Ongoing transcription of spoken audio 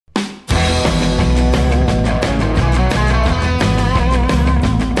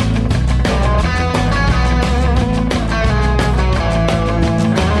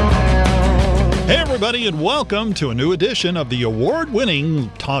everybody, and welcome to a new edition of the award-winning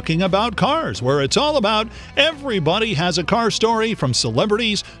Talking About Cars, where it's all about everybody has a car story, from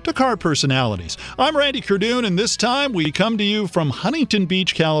celebrities to car personalities. I'm Randy Cardoon, and this time we come to you from Huntington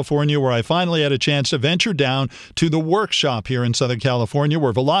Beach, California, where I finally had a chance to venture down to the workshop here in Southern California,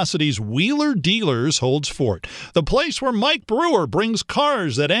 where Velocity's Wheeler Dealers holds fort. The place where Mike Brewer brings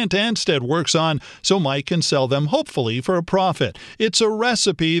cars that Ant Anstead works on so Mike can sell them, hopefully, for a profit. It's a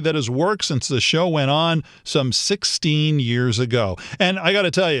recipe that has worked since the show went on some 16 years ago. And I got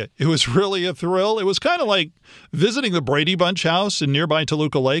to tell you, it was really a thrill. It was kind of like visiting the Brady Bunch house in nearby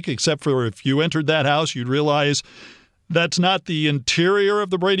Toluca Lake, except for if you entered that house, you'd realize that's not the interior of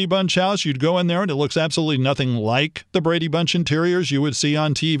the Brady Bunch house. You'd go in there and it looks absolutely nothing like the Brady Bunch interiors you would see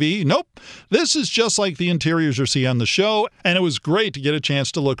on TV. Nope. This is just like the interiors you see on the show, and it was great to get a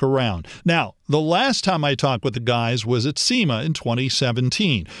chance to look around. Now, the last time I talked with the guys was at SEMA in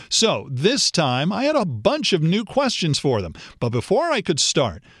 2017. So this time I had a bunch of new questions for them. But before I could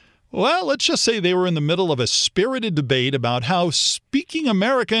start, well, let's just say they were in the middle of a spirited debate about how speaking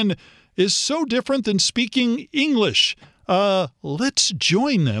American is so different than speaking English. Let's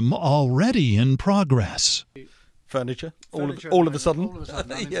join them already in progress. Furniture, all of a sudden.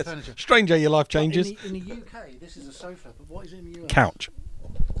 Yes. Furniture. Strange how your life changes. In the UK, this is a sofa, but what is it in the US?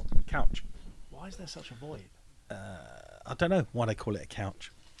 Couch. Why is there such a void? I don't know why they call it a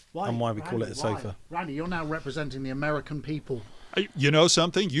couch. Why? And why we call it a Why? sofa. Randy, you're now representing the American people. You know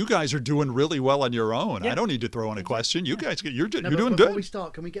something? You guys are doing really well on your own. Yeah. I don't need to throw in a question. You guys, you're No, doing but before we good.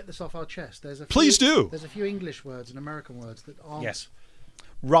 start, can we get this off our chest? Please do. There's a few English words and American words that aren't. Yes.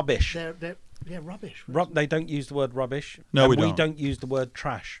 Rubbish. They're rubbish. They don't use the word rubbish. No, and we we don't. don't use the word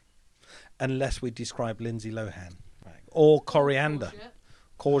trash unless we describe Lindsay Lohan. Or coriander.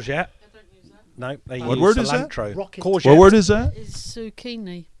 Courgette. No, they What use word is that? cilantro. Rocket. Courgette. What word is that? Is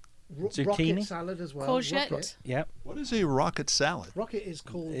zucchini. Zucchini? Rocket salad as well. Courgette. Rocket. Yeah, What is a rocket salad? Rocket is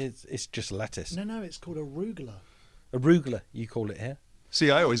called. it's just lettuce. No, it's called arugula. Arugula, you call it here. See,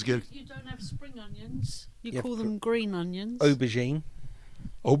 I always get You don't have spring onions. You Yeah, call them green onions. Aubergine.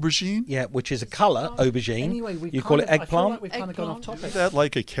 aubergine. Yeah, which is a colour, aubergine. Anyway, you call it I feel eggplant. like we've kind of gone off Eggplant. topic. Is that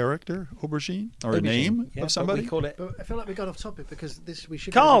like a character, aubergine, or a Aubergine. name Yeah, of but somebody? we call it But I feel like we got off topic because we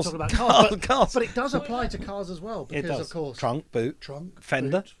should Cars. be talking about cars. Cars. But it does apply to cars as well It because, does. of course, Trunk, boot, trunk,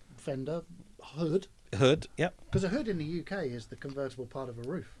 fender. boot, fender, hood. hood. Yep. Because a hood in the UK is the convertible part of a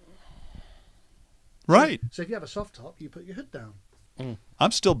roof. Right. So if you have a soft top, you put your hood down. I'm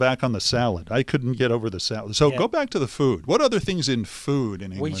still back on the salad. I couldn't get over the salad. So Yeah. go back to the food. What other things in food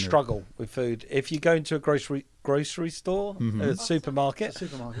in England? We struggle with food. If you go into a grocery store, a supermarket, It's a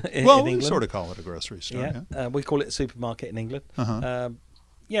supermarket. in Well, we England, sort of call it a grocery store. yeah, Yeah. we call it a supermarket in England. Uh-huh.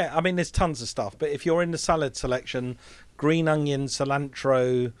 Yeah, I mean, there's tons of stuff. But if you're in the salad selection, green onion,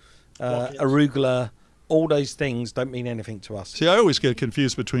 cilantro, Rockets. arugula, all those things don't mean anything to us. See, I always get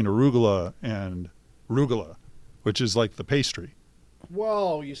confused between arugula and rugula, which is like the pastry.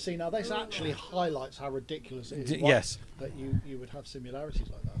 Whoa, you see, now this actually highlights how ridiculous it is. Yes. That you would have similarities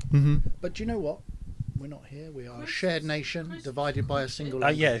like that. Mm-hmm. But do you know what? We're not here. We are a shared nation divided by a single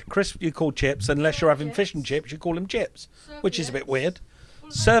language. Yeah, crisp you call chips. Unless you're having fish and chips, you call them chips, which is a bit weird.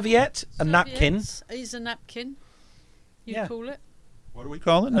 Serviette, a napkin. Serviettes is a napkin. You Yeah. call it What do we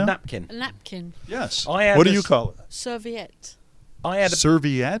call it A now? napkin. a napkin. Yes. I had What do this- you call it? Serviette. I had a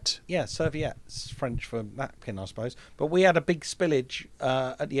Serviette? Yeah, serviette. It's French for napkin, I suppose. But we had a big spillage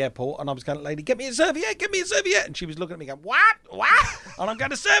at the airport, and I was going, lady, get me a serviette, get me a serviette. And she was looking at me going, what? And I'm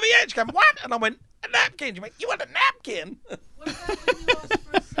going, a serviette. She going, what? And I went, a napkin. She went, you want a napkin? What about when you asked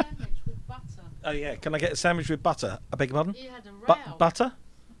for a sandwich with butter? Oh, yeah. Can I get a sandwich with butter? I beg your pardon? You had a row. Butter?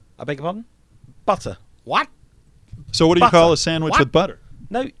 I beg your pardon? Butter. What? So what do you Butter. call a sandwich What? with butter?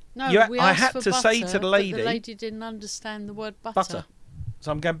 No. No, we I asked had for to butter, say to the but lady, the lady didn't understand the word butter. butter. So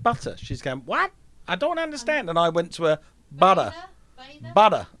I'm going, butter. She's going, what? I don't understand. And I went to her, butter.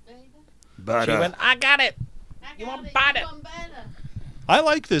 Butter. She went, I got it. You want butter? I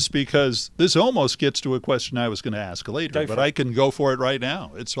like this because this almost gets to a question I was going to ask later, Go but for it. I can go for it right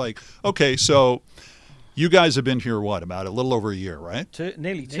now. It's like, okay, so you guys have been here, what, about a little over a year, right?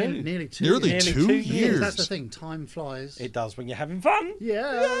 Nearly two. Nearly two. Nearly years. two 2 years. years. That's the thing. Time flies. It does when you're having fun.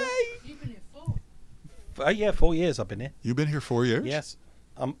 Yeah. You've been here 4. Yeah, 4 years I've been here. You've been here 4 years? Yes.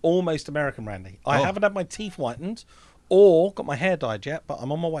 I'm almost American, Randy. I Oh. haven't had my teeth whitened or got my hair dyed yet, but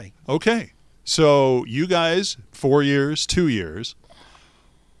I'm on my way. Okay. So you guys, 4 years, 2 years.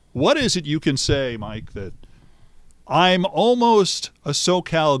 What is it you can say, Mike, that I'm almost a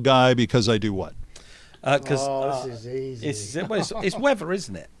SoCal guy because I do what? Because this is easy. it's weather,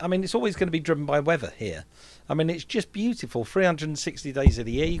 isn't it? I mean, it's always going to be driven by weather here. I mean, it's just beautiful. 360 days of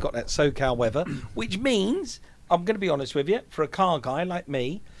the year, you've got that SoCal weather, which means, I'm going to be honest with you, for a car guy like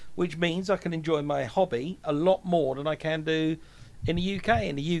me, which means I can enjoy my hobby a lot more than I can do in the UK.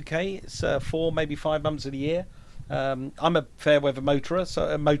 In the UK, it's 4, maybe 5 months of the year. I'm a fair weather motorist,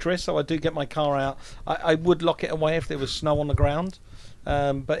 so I do get my car out. I would lock it away if there was snow on the ground.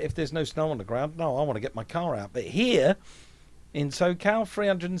 But if there's no snow on the ground, no, I want to get my car out. But here in SoCal,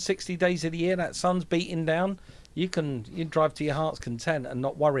 360 days of the year, that sun's beating down. You can drive to your heart's content and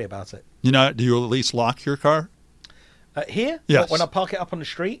not worry about it. You know, do you at least lock your car? Here? Yes. When I park it up on the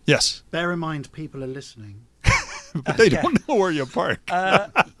street? Yes. Bear in mind, people are listening. But they don't know where you park.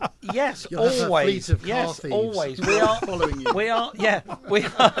 Yes, You'll have a always. fleet of car Yes, thieves always. We are following you. We are. Yeah, we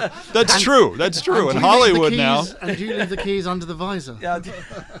are. That's true. That's true. In And do you leave the Hollywood now. keys- And do you leave the keys under the visor? Yeah,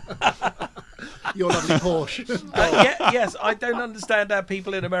 Your lovely Porsche. yes, I don't understand how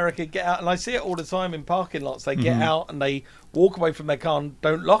people in America get out, and I see it all the time in parking lots. They get out and they walk away from their car and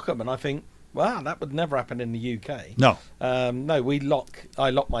don't lock them, and I think, wow, that would never happen in the UK. No. No, I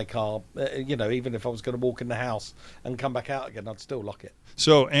lock my car. Even if I was going to walk in the house and come back out again, I'd still lock it.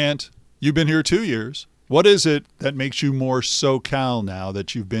 So, Ant, you've been here 2 years. What is it that makes you more SoCal now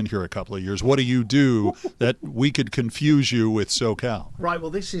that you've been here a couple of years? What do you do that we could confuse you with SoCal? Right, well,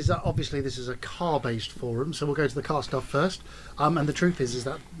 this is obviously this is a car-based forum, so we'll go to the car stuff first. And the truth is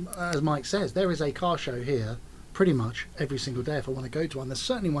that, as Mike says, there is a car show here pretty much every single day if I want to go to one. There's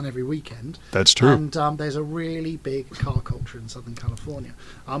certainly one every weekend. That's true. And there's a really big car culture in Southern California.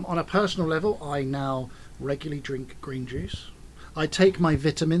 On a personal level, I now regularly drink green juice. I take my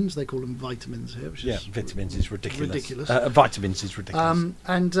vitamins. They call them vitamins here. Which is vitamins is ridiculous. Ridiculous. Vitamins is ridiculous.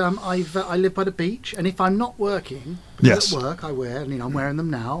 I live by the beach, and if I'm not working, Yes. at work I wear, I'm wearing them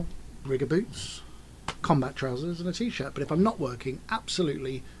now, rigger boots, combat trousers, and a t-shirt. But if I'm not working,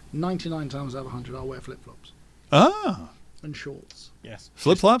 absolutely 99 times out of 100, I'll wear flip-flops Ah, and shorts. Yes.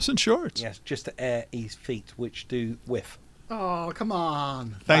 flip-flops and shorts. Yes, just to air his feet, which do whiff. Oh, come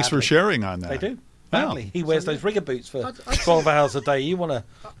on. Thanks for Badly. sharing on that. They do. Wow. Badly. He wears those rigger boots for I'd 12 hours a day. You don't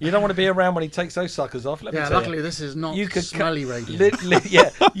want to be around when he takes those suckers off. Let me Yeah, tell luckily you. this is not You could smelly radio.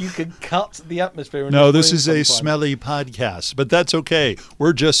 you could cut the atmosphere. In No, this this room is a sometimes. smelly podcast, but that's okay.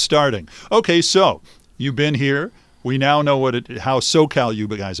 We're just starting. Okay, so you've been here. We now know how SoCal you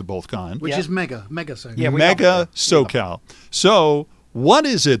guys have both gone. Which Yeah. is mega so. Yeah, we Mega love it. SoCal. So, what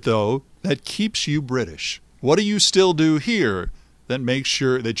is it though that keeps you British? What do you still do here that makes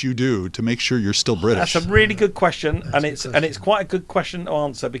sure that you do to make sure you're still British? That's a really good question, and a it's good question. quite a good question to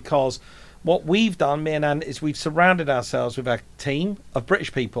answer because what we've done, me and Anne, is we've surrounded ourselves with a team of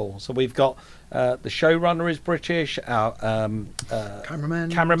British people. So we've got the showrunner is British, our Cameramen,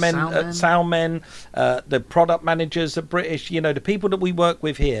 soundmen, the product managers are British. The people that we work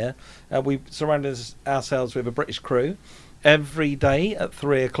with here, we've surrounded ourselves with a British crew. Every day at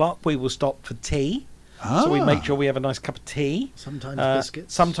 3:00, we will stop for tea. So we make sure we have a nice cup of tea. Sometimes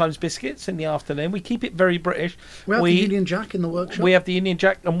biscuits. Sometimes biscuits in the afternoon. We keep it very British. We have the Union Jack in the workshop. We have the Union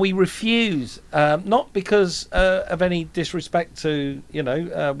Jack, and we refuse, not because of any disrespect to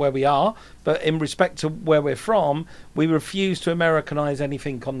where we are, but in respect to where we're from, we refuse to Americanize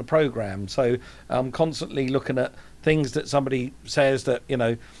anything on the program. So I'm constantly looking at things that somebody says that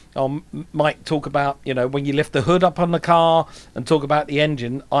might talk about when you lift the hood up on the car and talk about the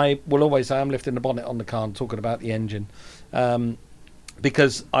engine. I will always say I'm lifting the bonnet on the car and talking about the engine.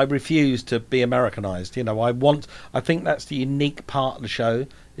 Because I refuse to be Americanized. I think that's the unique part of the show,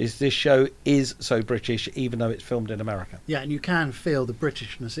 is this show is so British even though it's filmed in America. Yeah, and you can feel the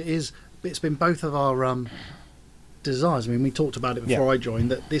Britishness. It's been both of our desires. I mean, we talked about it before I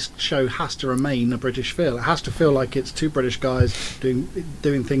joined, that this show has to remain a British feel. It has to feel like it's two British guys doing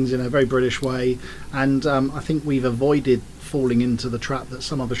things in a very British way, and I think we've avoided falling into the trap that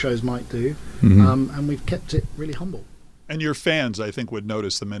some other shows might do, and we've kept it really humble. And your fans, I think, would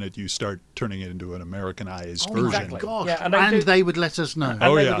notice the minute you start turning it into an Americanized version. exactly. Gosh, Yeah, and they would let us know. And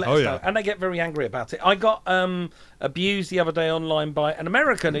Oh, they yeah, would let oh, us yeah. know. And they get very angry about it. I got abused the other day online by an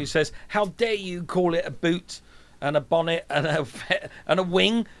American who says, "How dare you call it a boot and a bonnet and a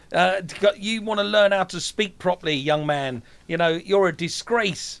wing? You want to learn how to speak properly, young man. You're a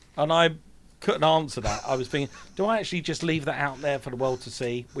disgrace." And I couldn't answer that. I was thinking, do I actually just leave that out there for the world to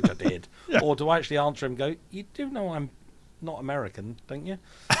see, which I did, or do I actually answer him and go, "You do know I'm not American, don't you?"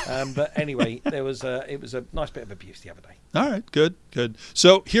 But anyway, it was a nice bit of abuse the other day. All right, good.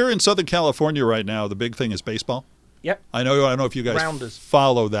 So here in Southern California right now, the big thing is baseball. Yep. I don't know if you guys Rounders.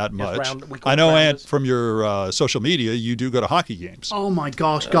 follow that much. We call I it know, Ant, rounders. from your social media, you do go to hockey games. Oh my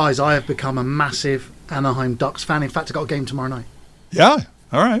gosh, guys! I have become a massive Anaheim Ducks fan. In fact, I got a game tomorrow night. Yeah.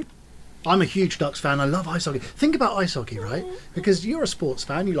 All right. I'm a huge Ducks fan. I love ice hockey. Think about ice hockey, right? Because you're a sports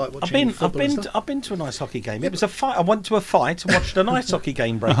fan. You like watching football and stuff. I've been to an ice hockey game. It was a fight. I went to a fight and watched an ice hockey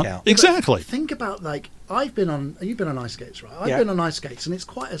game break out. Exactly. Think about you've been on ice skates, right? I've Yeah. been on ice skates, and it's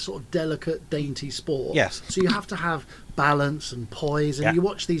quite a sort of delicate, dainty sport. Yes. So you have to have balance and poise, and Yeah. you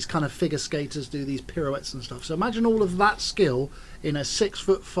watch these kind of figure skaters do these pirouettes and stuff. So imagine all of that skill in a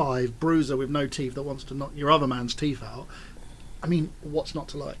 6'5" bruiser with no teeth that wants to knock your other man's teeth out. I mean, what's not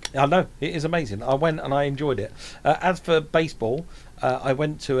to like? I know, it is amazing. I went and I enjoyed it. As for baseball, I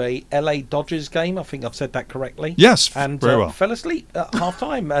went to a LA Dodgers game. I think I've said that correctly. Yes, and very well. fell asleep at half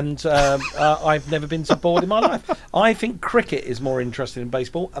time. And I've never been so bored in my life. I think cricket is more interesting in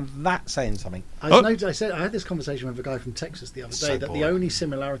baseball, and that's saying something. I had this conversation with a guy from Texas the other day So that the boring. only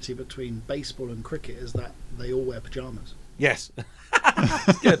similarity between baseball and cricket is that they all wear pajamas. Yes,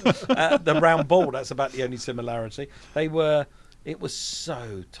 that's good. The round ball. That's about the only similarity. It was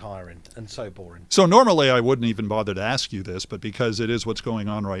so tiring and so boring. So normally I wouldn't even bother to ask you this, but because it is what's going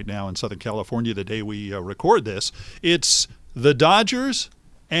on right now in Southern California the day we record this, it's the Dodgers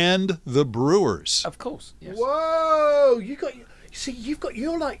and the Brewers. Of course. Yes. Whoa! You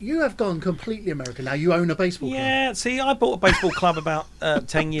have gone completely American now. You own a baseball club. Yeah, see, I bought a baseball club about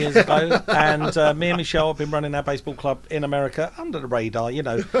 10 years ago, and me and Michelle have been running our baseball club in America under the radar,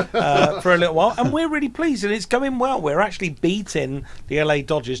 for a little while, and we're really pleased, and it's going well. We're actually beating the LA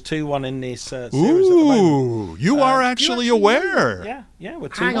Dodgers 2-1 in this series at the moment. Ooh, you are actually aware. Yeah, we're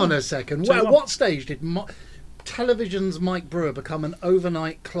 2-1. Hang on a second. 2-1. At what stage did television's Mike Brewer become an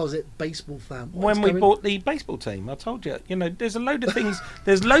overnight closet baseball fan? When we bought the baseball team, I told you, there's a load of things,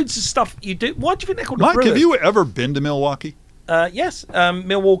 there's loads of stuff you do. Why do you think they're called the Mike, Brewers? have you ever been to Milwaukee? Yes,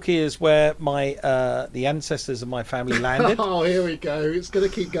 Milwaukee is where the ancestors of my family landed. Oh, here we go. It's going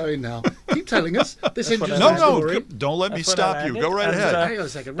to keep going now. Keep telling us this interesting No, story. don't let me That's where stop they you. landed. Go right And, ahead. Hang on a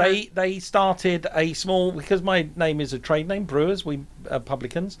second. They started a small, because my name is a trade name, Brewers, we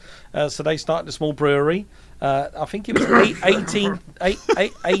publicans, so they started a small brewery. I think it was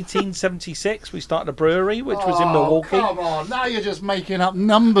 1876 we started a brewery, which was in Milwaukee. Come on, now you're just making up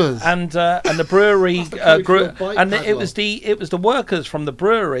numbers. And the brewery That's grew, a bike and padlock. it was the workers from the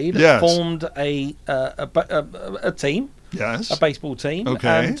brewery that Yes. formed a team, Yes. a baseball team,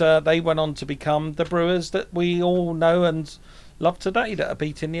 Okay. and they went on to become the Brewers that we all know and love today, that are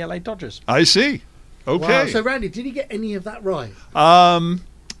beating the LA Dodgers. I see. Okay. Wow. So, Randy, did he get any of that right?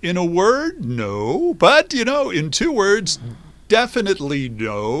 In a word, no. But, in 2 words, definitely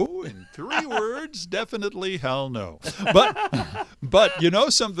no. In 3 words, definitely hell no. But you know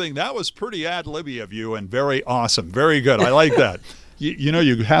something? That was pretty ad-libby of you and very awesome. Very good. I like that.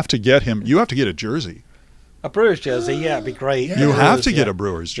 You have to get him. You have to get a jersey. A Brewers jersey, yeah, it'd be great. Yeah. You have Brewers, to get yeah. a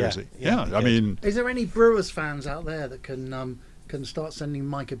Brewers jersey. Yeah, I mean, Is there any Brewers fans out there that can start sending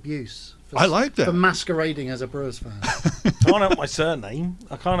Mike abuse? I like that. For masquerading as a Brewers fan. I can't help my surname.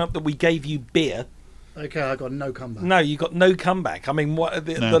 I can't help that we gave you beer. Okay, I got no comeback. No, you got no comeback. I mean,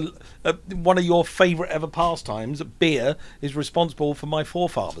 one of your favourite ever pastimes, beer, is responsible for my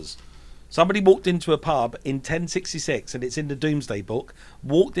forefathers. Somebody walked into a pub in 1066, and it's in the Doomsday Book,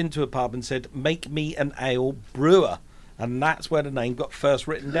 walked into a pub and said, "Make me an ale brewer." And that's where the name got first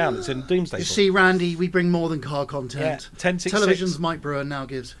written down. It's in the Doomsday You Book. see, Randy, we bring more than car content. Yeah, 1066. Television's Mike Brewer now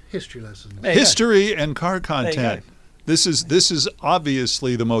gives history lessons. There you go. history and car you content. go. This is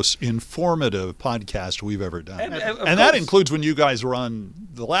obviously the most informative podcast we've ever done. Of And that course. includes when you guys were on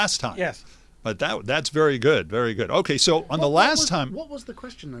the last time. Yes. But that's very good, very good. Okay, so on the last time, What was the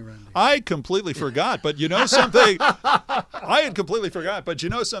question, though, Randy? I completely forgot. But you know something? I had completely forgot. But you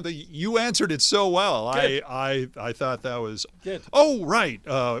know something? You answered it so well. Good. I thought that was Good. Oh, right.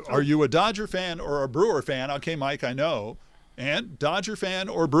 Are you a Dodger fan or a Brewer fan? Okay, Mike, I know. And Dodger fan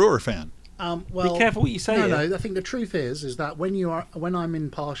or Brewer fan? Well, Be careful what you say. No, here. no. I think the truth is that when I'm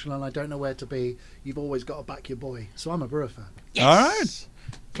impartial and I don't know where to be, you've always got to back your boy. So I'm a Brewer fan. All right.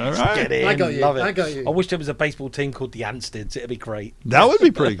 All right. Get in. I got you. Love it. I got you. I wish there was a baseball team called the Ansteds. It'd be great. That would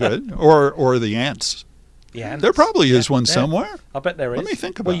be pretty good. Or the Ants. Yeah. There probably is one yeah. somewhere. I bet there is. Let me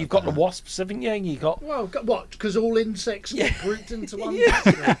think Well, about you've got that. the wasps, haven't you? You got. Well, what? Because all insects Yeah. get grouped into one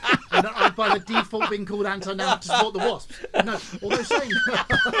category. And I, by the default being called ant, I now have to support the wasps. No, although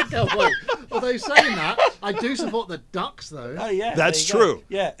saying that, I do support the ducks, though. Oh yeah. That's there you go. true.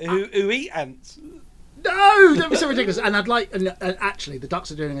 Yeah. Who eat ants? No, that was so ridiculous. And actually, the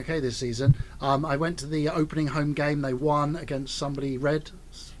Ducks are doing okay this season. I went to the opening home game. They won against somebody red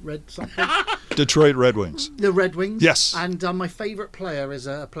something. Detroit Red Wings. The Red Wings. Yes. And my favourite player is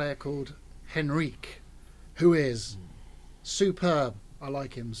a player called Henrique, who is superb. I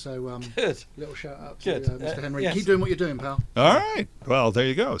like him. So Good. little shout out to Good. Mr. Henrique. Yes. Keep doing what you're doing, pal. All right. Well, there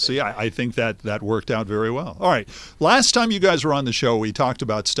you go. See, I think that worked out very well. All right. Last time you guys were on the show, we talked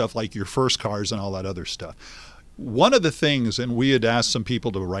about stuff like your first cars and all that other stuff. One of the things, and we had asked some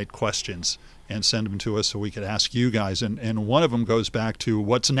people to write questions and send them to us so we could ask you guys, and one of them goes back to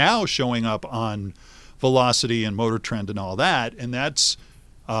what's now showing up on Velocity and Motor Trend and all that, and that's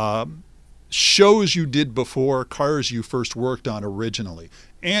shows you did before, cars you first worked on originally.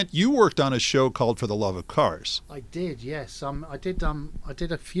 And you worked on a show called For the Love of Cars. I did, yes. I did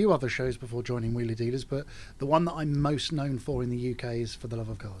a few other shows before joining Wheelie Dealers, but the one that I'm most known for in the UK is For the Love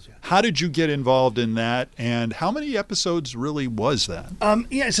of Cars. Yeah. How did you get involved in that, and how many episodes really was that?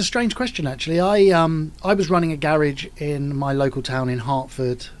 Yeah, it's a strange question actually. I was running a garage in my local town in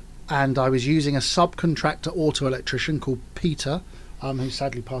Hertford, and I was using a subcontractor auto electrician called Peter, who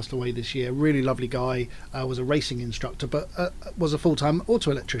sadly passed away this year. Really lovely guy, was a racing instructor, but was a full-time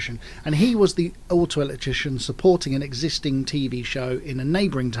auto electrician. And he was the auto electrician supporting an existing TV show in a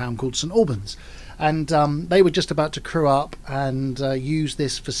neighbouring town called St Albans. And they were just about to crew up and use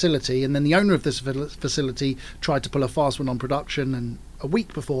this facility. And then the owner of this facility tried to pull a fast one on production, and a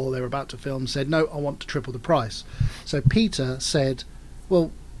week before they were about to film said, no, I want to triple the price. So Peter said,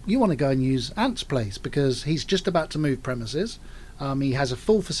 well, you want to go and use Ant's place because he's just about to move premises. He has a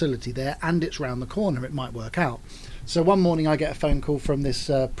full facility there and it's round the corner. It might work out. So one morning I get a phone call from this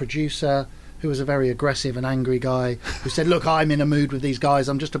producer who was a very aggressive and angry guy who said, look, I'm in a mood with these guys.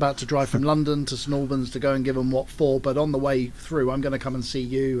 I'm just about to drive from London to St Albans to go and give them what for, but on the way through I'm going to come and see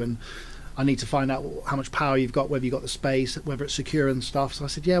you, and I need to find out how much power you've got, whether you've got the space, whether it's secure and stuff. So I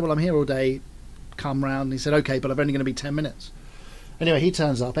said, yeah, well, I'm here all day. Come round. And he said, okay, but I'm only going to be 10 minutes. Anyway, he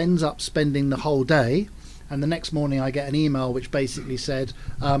turns up, ends up spending the whole day. And the next morning I get an email which basically said,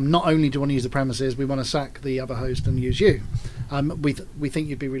 not only do we want to use the premises, we want to sack the other host and use you. We think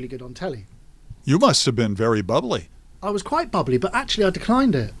you'd be really good on telly. You must have been very bubbly. I was quite bubbly, but actually I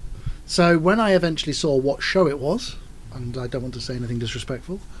declined it. So when I eventually saw what show it was, and I don't want to say anything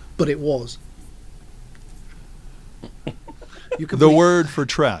disrespectful, but it was. The word for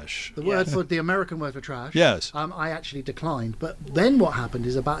trash. The word for the American word for trash. Yes. I actually declined. But then what happened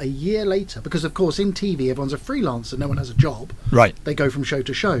is about a year later, because of course in TV everyone's a freelancer, no one has a job. Right. They go from show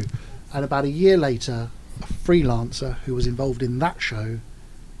to show. And about a year later, a freelancer who was involved in that show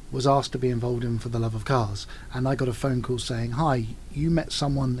was asked to be involved in For the Love of Cars. And I got a phone call saying, hi, you met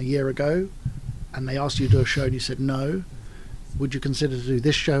someone a year ago and they asked you to do a show and you said no. Would you consider to do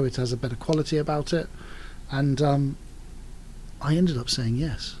this show? It has a better quality about it. And I ended up saying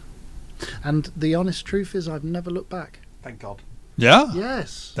yes. And the honest truth is I've never looked back. Thank God. Yeah.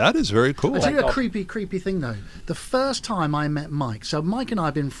 Yes. That is very cool. I'll tell you Thank a God. creepy thing though. The first time I met Mike, so Mike and I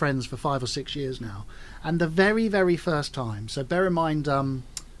have been friends for 5 or 6 years now, and the very, very first time, so bear in mind,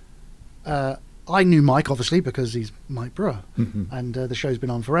 I knew Mike obviously because he's Mike Brewer, and the show's been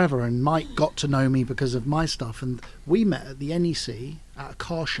on forever, and Mike got to know me because of my stuff, and we met at the NEC at a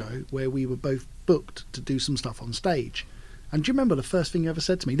car show where we were both booked to do some stuff on stage. And do you remember the first thing you ever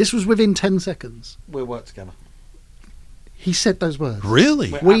said to me? This was within 10 seconds. We'll work together. He said those words.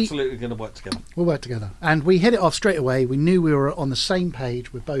 Really? We're absolutely going to work together. We'll work together. And we hit it off straight away. We knew we were on the same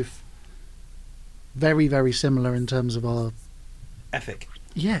page. We're both very, very similar in terms of our... Ethic.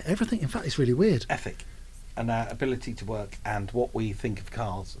 Yeah, everything. In fact, it's really weird. Ethic. And our ability to work and what we think of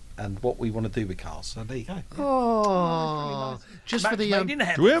cars and what we want to do with cars. So there you go. Oh, just for Match the... made in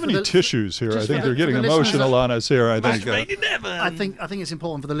heaven. Do we have any the- tissues here? I just think for they're the- getting for the emotional listeners- on us here. I Match think. made in heaven. I think it's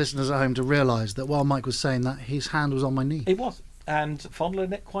important for the listeners at home to realise that while Mike was saying that, his hand was on my knee. It was. And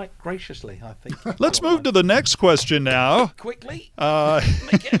fondling it quite graciously, I think. Let's move to the next question now. Quickly. Uh,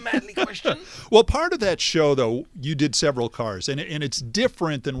 Make it a manly question. Well, part of that show, though, you did several cars, and it's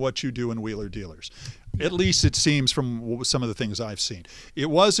different than what you do in Wheeler Dealers. At least it seems from some of the things I've seen. It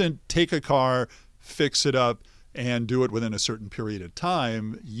wasn't take a car, fix it up, and do it within a certain period of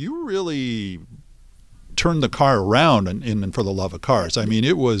time. You really turned the car around in For the Love of Cars. I mean,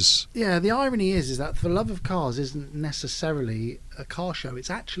 it was... Yeah, the irony is that For the Love of Cars isn't necessarily a car show. It's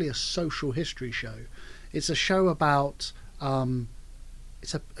actually a social history show. It's a show about...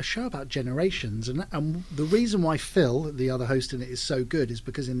 It's a show about generations, and the reason why Phil, the other host in it, is so good is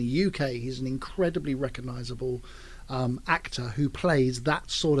because in the UK he's an incredibly recognisable actor who plays that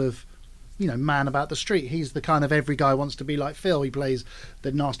sort of, man about the street. He's the kind of every guy wants to be like Phil. He plays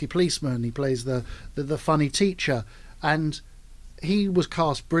the nasty policeman. He plays the funny teacher, and he was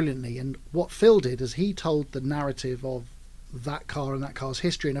cast brilliantly. And what Phil did is he told the narrative of that car and that car's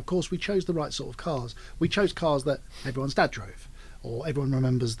history. And of course, we chose the right sort of cars. We chose cars that everyone's dad drove, or everyone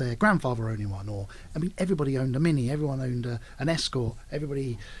remembers their grandfather owning one, or everybody owned a Mini, everyone owned an Escort,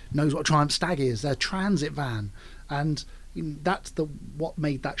 everybody knows what a Triumph Stag is, their transit van. And that's what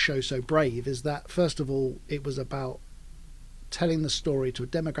made that show so brave, is that first of all, it was about telling the story to a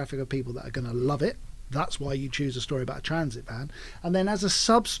demographic of people that are going to love it. That's why you choose a story about a transit van. And then as a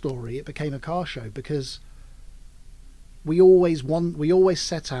sub-story, it became a car show, because we always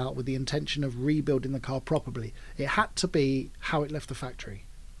set out with the intention of rebuilding the car properly. It had to be how it left the factory,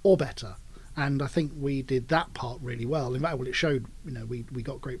 or better. And I think we did that part really well. In fact, it showed, we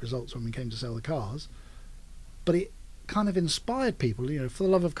got great results when we came to sell the cars. But it kind of inspired people, For the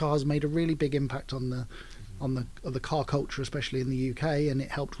Love of Cars made a really big impact on the car culture, especially in the UK, and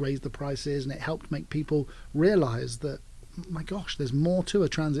it helped raise the prices, and it helped make people realise that, my gosh, there's more to a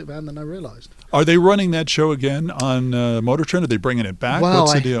transit van than I realised. Are they running that show again on Motor Trend? Are they bringing it back? Well,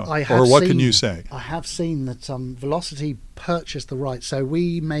 what's the deal? Can you say? I have seen that Velocity purchased the rights. So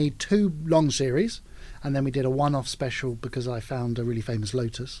we made 2 long series, and then we did a one-off special because I found a really famous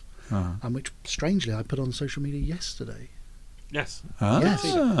Lotus, and which, strangely, I put on social media yesterday. Yes. Yes.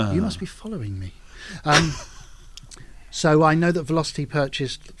 You must be following me. So I know that Velocity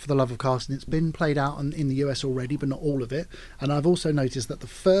purchased For the Love of Cars, and it's been played out in the US already, but not all of it. And I've also noticed that the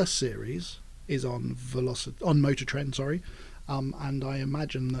first series is on Motor Trend, and I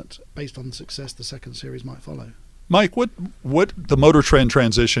imagine that based on the success, the second series might follow. Mike, what the Motor Trend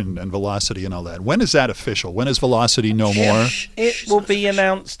transition and Velocity and all that? When is that official? When is Velocity no more? It will be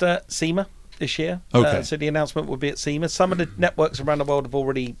announced at SEMA this year. Okay. So the announcement will be at SEMA. Some of the networks around the world have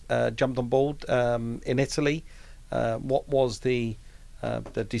already jumped on board. In Italy, what was the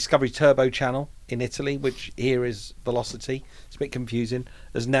Discovery Turbo channel in Italy, which here is Velocity, it's a bit confusing,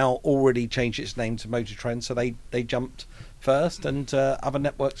 has now already changed its name to Motor Trend, so they jumped first, and other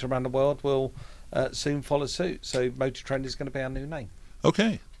networks around the world will soon follow suit. So Motor Trend is going to be our new name.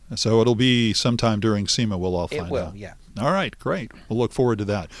 Okay. So it'll be sometime during SEMA, we'll all find out. It will, yeah. All right, great. We'll look forward to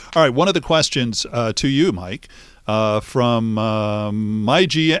that. All right, one of the questions to you, Mike, from my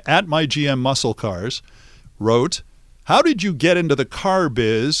GM Muscle Cars, wrote, how did you get into the car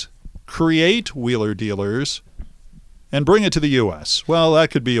biz, create Wheeler Dealers, and bring it to the U.S.? Well,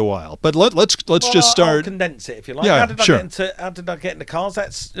 that could be a while, but let's just start. I'll condense it if you like. Yeah, how did sure. How did I get into cars?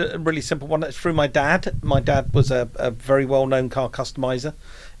 That's a really simple one. That's through my dad. My dad was a very well-known car customizer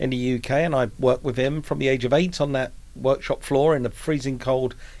in the UK, and I worked with him from the age of 8 on that workshop floor in the freezing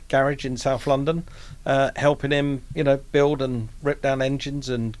cold garage in South London, helping him, build and rip down engines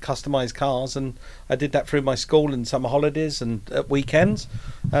and customize cars. And I did that through my school and summer holidays and at weekends,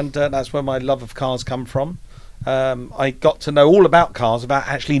 and that's where my love of cars come from. I got to know all about cars without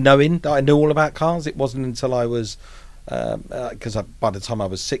actually knowing that I knew all about cars. It wasn't until I was, because by the time I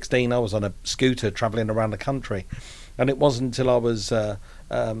was 16, I was on a scooter travelling around the country, and it wasn't until I was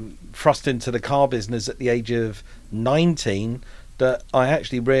thrust into the car business at the age of 19 that I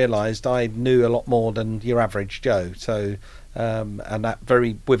actually realised I knew a lot more than your average Joe. So, and that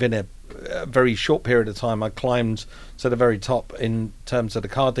within a very short period of time, I climbed to the very top in terms of the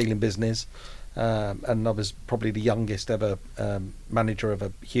car dealing business. And I was probably the youngest ever manager of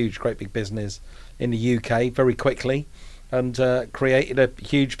a great big business in the UK very quickly, and created a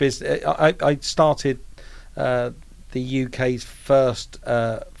huge business. I started the UK's first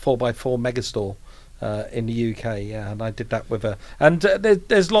 4x4 megastore in the UK, and I did that with a. And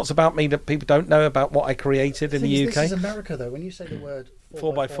there's lots about me that people don't know about what I created in the UK. This is America, though. When you say the word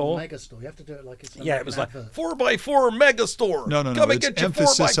 4x4 megastore, you have to do it like it's it was like 4x4 megastore. No. Come and it's get your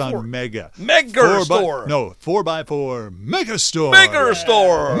emphasis 4x4. on mega. Megastore. 4x4 megastore.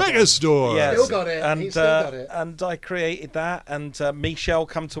 Megastore. Megastore. Yes. Still got it. And, He's still got it. And I created that, and Michelle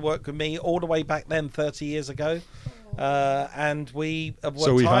come to work with me all the way back then, 30 years ago. And we have worked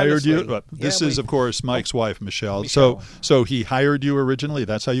So he hired tirelessly. you. This is, of course, Mike's wife, Michelle. Michelle. So he hired you originally.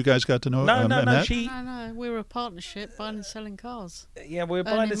 That's how you guys got to know. No. met? No, we were a partnership, buying and selling cars. Yeah, we were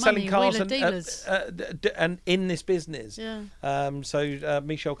buying Earning and selling money, cars Wheeler Dealers. and in this business. Yeah. So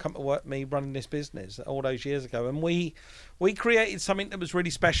Michelle come to work with me running this business all those years ago, and we created something that was really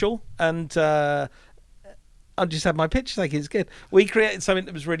special. And I just had my picture taken. It's good. We created something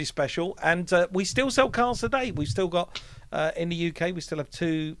that was really special, and we still sell cars today. We've still got in the UK. We still have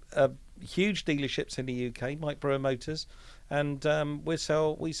 2 huge dealerships in the UK, Mike Brewer Motors, and we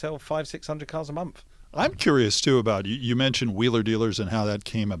sell 500-600 cars a month. I'm curious too about you mentioned Wheeler Dealers and how that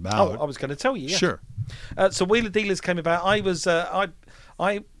came about. Oh, I was going to tell you. Yeah. Sure. So Wheeler Dealers came about. I was I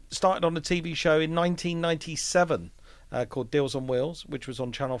started on a TV show in 1997 called Deals on Wheels, which was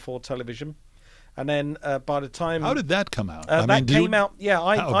on Channel 4 television. And then by the time... How did that come out? that came out... Yeah,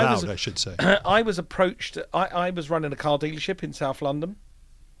 I should say. I was approached... I was running a car dealership in South London.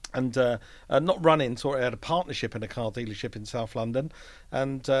 And not running, sort of had a partnership in a car dealership in South London.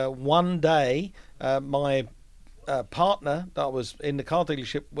 And one day, my partner that was in the car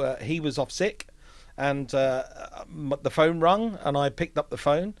dealership, he was off sick. And the phone rung, and I picked up the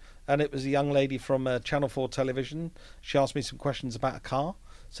phone. And it was a young lady from Channel 4 television. She asked me some questions about a car.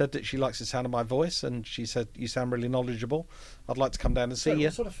 Said that she likes the sound of my voice, and she said, "You sound really knowledgeable. I'd like to come down and see you."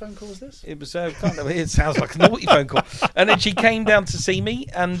 What sort of phone call was this? It was it sounds like a naughty phone call. And then she came down to see me,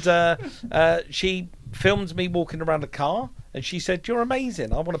 and she filmed me walking around the car, and she said, "You're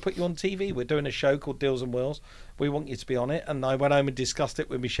amazing. I want to put you on TV. We're doing a show called Deals and Wheels. We want you to be on it." And I went home and discussed it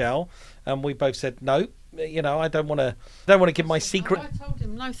with Michelle, and we both said, "No, I don't want to give my secret." I told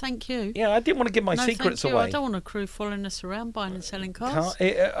him, no, thank you. Yeah, I didn't want to give my No, secrets thank you. away. I don't want a crew following us around buying and selling cars.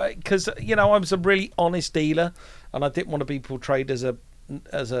 Because I was a really honest dealer, and I didn't want to be portrayed as a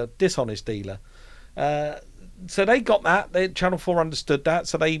dishonest dealer. So they got that. Channel 4 understood that.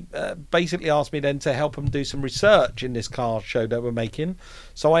 So they basically asked me then to help them do some research in this car show that we're making.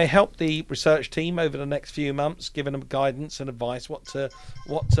 So I helped the research team over the next few months, giving them guidance and advice what to.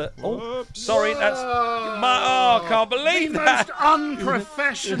 Oh, sorry, I can't believe the that. most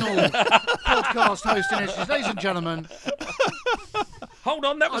unprofessional podcast hosting history, ladies and gentlemen. Hold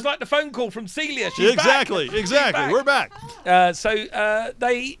on, that was like the phone call from Celia. She's Exactly. back. We're back. So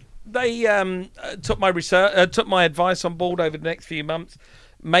they took my advice on board over the next few months,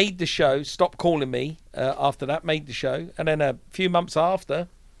 made the show, stopped calling me after that, made the show. And then a few months after,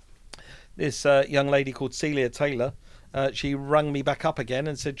 this young lady called Celia Taylor, she rang me back up again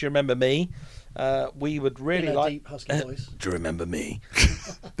and said, "Do you remember me? We would really In a like..." deep, husky voice. "Do you remember me?"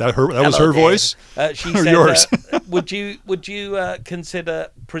 That was Hello, her dear. voice? She Or said, yours? would you consider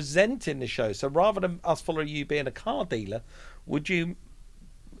presenting the show? So rather than us follow you being a car dealer, would you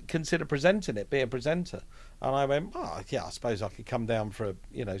consider presenting it, be a presenter? And I went, "Oh yeah, I suppose I could come down for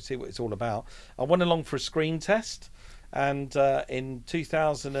see what it's all about." I went along for a screen test, and in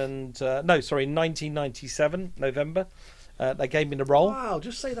 1997 November, they gave me the role. Wow,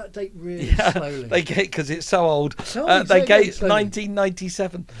 just say that date really slowly. They because it's so old. Tell me, They say gave it slowly.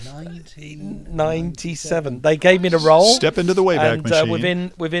 1997. 1997. They gave me the role. Step into the Wayback and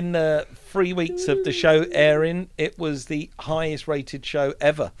Machine. within 3 weeks of the show airing, it was the highest rated show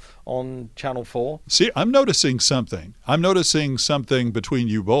ever on Channel 4. See, I'm noticing something. Between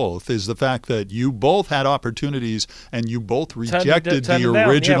you both is the fact that you both had opportunities and you both rejected Turned the them down.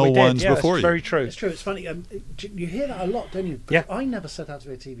 original Yeah, we did. ones Yeah, before it's you. very true. It's true. It's funny. You hear that a lot, don't you? But Yeah. I never set out to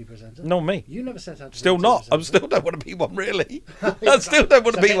be a TV presenter. Not me. You never set out to Still be a not. TV I presenter. still don't want to be one, really. I still don't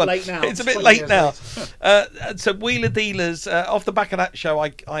want to It's a be bit one. late now. It's a It's bit 20 late now. years So Wheeler Dealers, off the back of that show,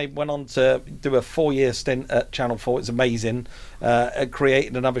 I went on to do a 4-year stint at Channel 4. It's amazing.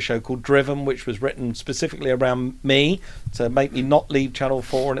 Created another show called Driven, which was written specifically around me to make me not leave Channel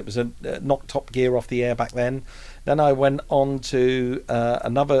 4, and it was a knock Top Gear off the air back then. Then I went on to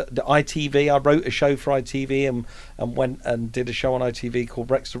the ITV. I wrote a show for ITV and went and did a show on ITV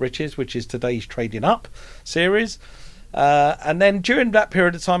called Rex to Riches, which is today's Trading Up series. And then during that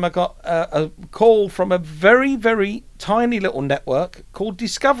period of time, I got a call from a very, very tiny little network called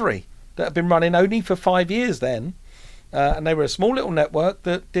Discovery that had been running only for 5 years then. And they were a small little network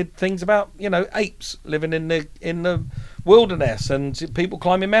that did things about, apes living in the wilderness and people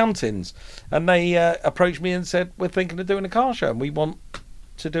climbing mountains. And they approached me and said, "We're thinking of doing a car show and we want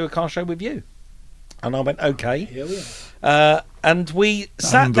to do a car show with you." And I went, "Okay." Here we are. And we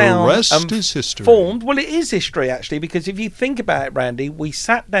sat And down the rest and is history. formed. Well, it is history, actually, because if you think about it, Randy, we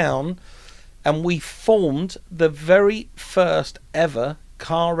sat down and we formed the very first ever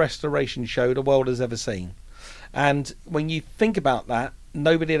car restoration show the world has ever seen. And when you think about that,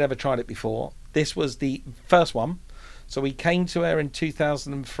 nobody had ever tried it before. This was the first one. So we came to air in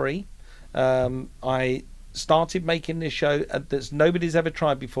 2003. I started making this show that nobody's ever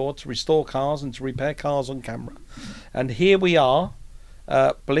tried before to restore cars and to repair cars on camera. And here we are,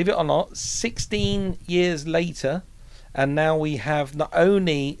 believe it or not, 16 years later. And now we have not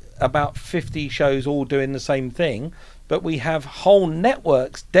only about 50 shows all doing the same thing, but we have whole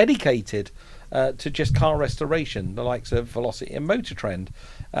networks dedicated to just car restoration, the likes of Velocity and Motor Trend.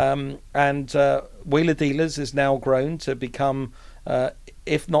 And Wheeler Dealers has now grown to become,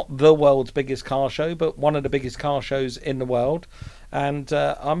 if not the world's biggest car show, but one of the biggest car shows in the world. And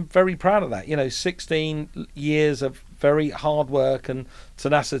I'm very proud of that. 16 years of very hard work and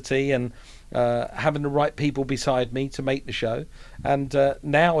tenacity and having the right people beside me to make the show. And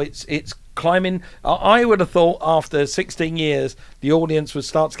now it's climbing. I would have thought after 16 years, the audience would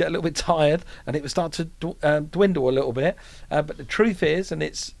start to get a little bit tired and it would start to dwindle a little bit. But the truth is, and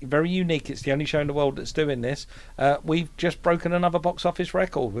it's very unique, it's the only show in the world that's doing this, we've just broken another box office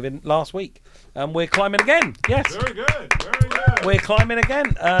record within last week. And we're climbing again. Yes. Very good. Very good. We're climbing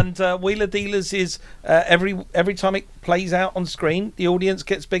again. And Wheeler Dealers is, every time it plays out on screen, the audience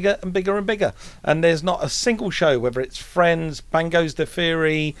gets bigger and bigger and bigger. And there's not a single show, whether it's Friends, Bango's the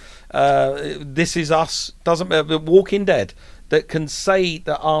Theory, This Is Us, doesn't matter, Walking Dead, that can say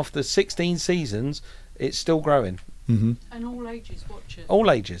that after 16 seasons, it's still growing. Mm-hmm. And all ages watch it. All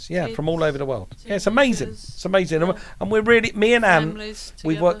ages, yeah, Kids, from all over the world. Yeah, it's teenagers, amazing. It's amazing. And we're really, me and Anne, families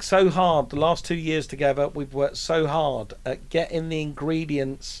we've together. worked so hard the last 2 years together. We've worked so hard at getting the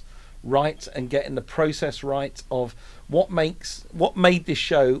ingredients right and getting the process right of what made this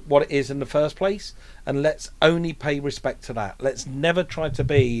show what it is in the first place. And let's only pay respect to that. Let's never try to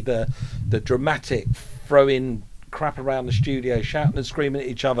be the dramatic throwing crap around the studio, shouting and screaming at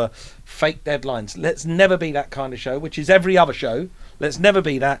each other, fake deadlines. Let's never be that kind of show, which is every other show. Let's never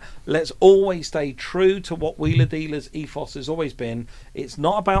be that. Let's always stay true to what Wheeler Dealers ethos has always been. It's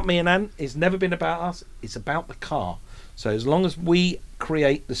not about me and Anne. It's never been about us. It's about the car. So as long as we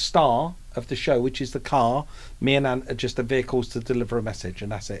create the star of the show, which is the car, me and Anne are just the vehicles to deliver a message,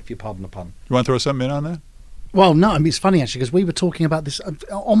 and that's it, if you pardon the pun. You want to throw something in on that? Well, no, I mean, it's funny actually, because we were talking about this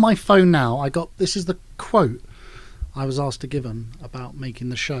on my phone now. This is the quote I was asked to give them about making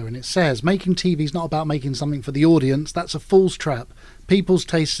the show, and it says, making TV is not about making something for the audience. That's a fool's trap. People's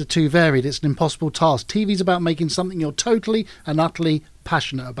tastes are too varied. It's an impossible task. TV's about making something you're totally and utterly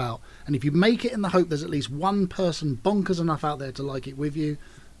passionate about, and if you make it in the hope there's at least one person bonkers enough out there to like it with you,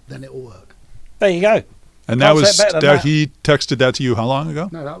 then it will work. There you go. And that was that. He texted that to you how long ago?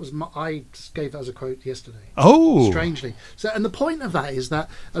 No, that was I gave that as a quote yesterday. Oh, strangely. So, and the point of that is that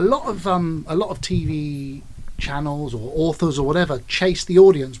a lot of TV channels or authors or whatever chase the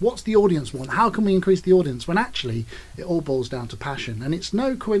audience. What's the audience want? How can we increase the audience? When actually it all boils down to passion. And it's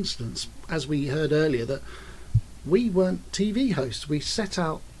no coincidence, as we heard earlier, that we weren't TV hosts. We set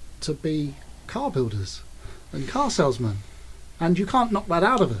out to be car builders and car salesmen, and you can't knock that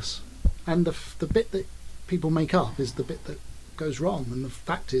out of us. And the bit that people make up is the bit that goes wrong, and the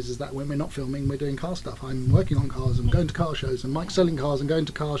fact is that when we're not filming, we're doing car stuff. I'm working on cars, I'm going to car shows, and Mike's selling cars and going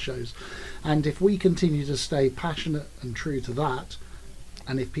to car shows. And if we continue to stay passionate and true to that,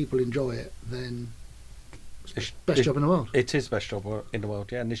 and if people enjoy it, then it's the best job in the world. It is the best job in the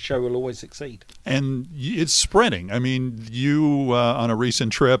world, yeah, and this show will always succeed. And it's spreading. I mean, you on a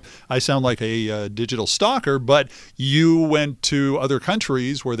recent trip, I sound like a digital stalker, but you went to other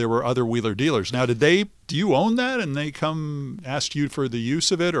countries where there were other Wheeler Dealers. Now, do you own that and they come ask you for the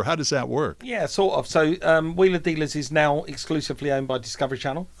use of it, or how does that work? Yeah, sort of. So Wheeler Dealers is now exclusively owned by Discovery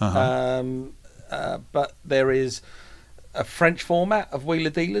Channel, but there is a French format of Wheeler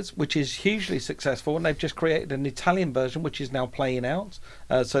Dealers, which is hugely successful, and they've just created an Italian version, which is now playing out.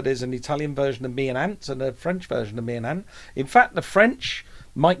 So there's an Italian version of Me and Ant and a French version of Me and Ant. In fact, the French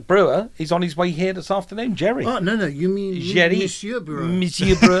Mike Brewer is on his way here this afternoon. Jerry. Oh, no, you mean Jerry, Monsieur Brewer.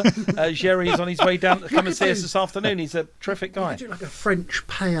 Monsieur Brewer. Jerry is on his way down to come and see us this afternoon. He's a terrific guy. You could do like a French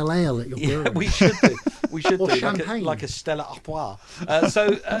pale ale at your brewery. Yeah, we should do. We should Or do champagne. like a Stella Artois.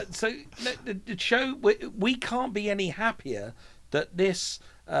 So the show, we can't be any happier that this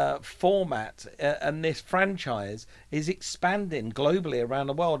format and this franchise is expanding globally around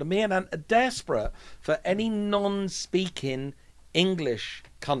the world. And me and Ant are desperate for any non-speaking English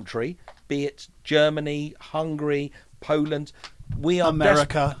country, be it Germany, Hungary, Poland. We are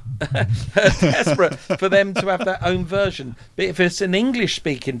America. desperate for them to have their own version. But if it's an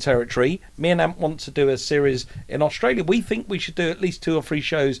English-speaking territory, me and Ant want to do a series in Australia. We think we should do at least 2 or 3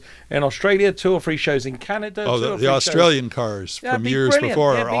 shows in Australia, 2 or 3 shows in Canada. Oh, the Australian cars from years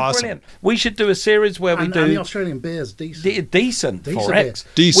before are awesome. Brilliant. We should do a series where we do and the Australian beer's decent. Decent Decent for X.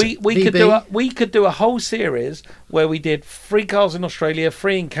 Decent. We could do a whole series where we did 3 cars in Australia,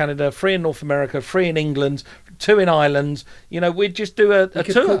 3 in Canada, 3 in North America, 3 in England, 2 in Ireland. You know, we'd just do a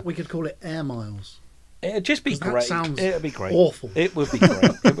tour. We could call it Air Miles. It'd just be That great. sounds It'd be great. awful. It would be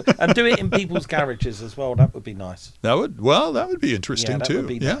great. And do it in people's garages as well. That would be nice. That would be interesting that too. Would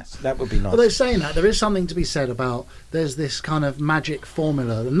be nice. That would be nice. Well, they're saying that there is something to be said about there's this kind of magic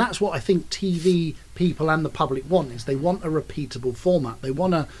formula, and that's what I think TV people and the public want, is they want a repeatable format. They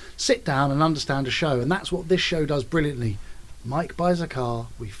want to sit down and understand a show, and that's what this show does brilliantly. Mike buys a car,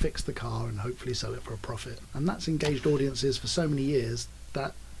 we fix the car, and hopefully sell it for a profit. And that's engaged audiences for so many years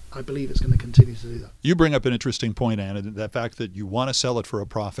that I believe it's going to continue to do that. You bring up an interesting point, Anna, the fact that you want to sell it for a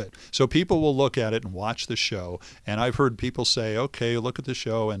profit. So people will look at it and watch the show, and I've heard people say, okay, look at the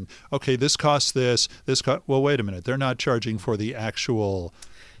show, and okay, this costs this, well, wait a minute, they're not charging for the actual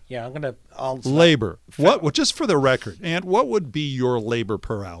Yeah, I'm going to answer labor. What? Well, just for the record, and what would be your labor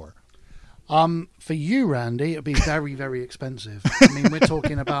per hour? For you, Randy, it'd be very, very expensive. I mean, we're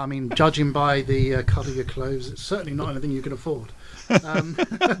talking about, judging by the cut of your clothes, it's certainly not anything you can afford. Well,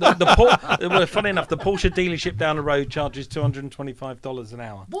 funny enough, the Porsche dealership down the road charges $225 an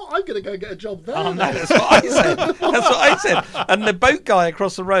hour. What? I'm going to go get a job there. Oh, no, that's what I said. That's what I said. And the boat guy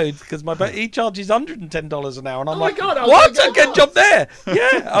across the road, because my boat, he charges $110 an hour. And I'm my like, God, what? I get a job there.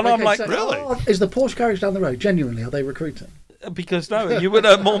 Yeah. And I'm like, so, really? Is the Porsche garage down the road? Genuinely, are they recruiting? Because no, you would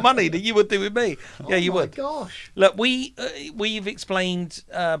earn more money than you would do with me. Yeah, you would. Oh my gosh! Look, we've explained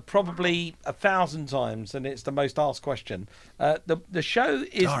probably 1,000 times, and it's the most asked question. The show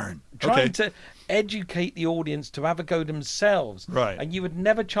is trying to educate the audience to have a go themselves, right? And you would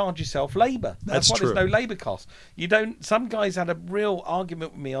never charge yourself labour. That's why true. There's no labour cost. You don't. Some guys had a real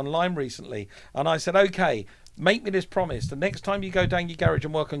argument with me online recently, and I said, okay, make me this promise. The next time you go down your garage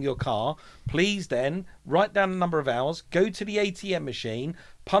and work on your car, please then write down the number of hours, go to the ATM machine,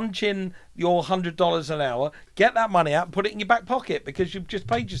 punch in your $100 an hour, get that money out and put it in your back pocket because you've just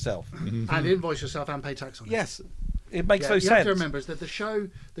paid yourself. And invoice yourself and pay tax on it. Yes. It makes no sense. You have to remember is that the show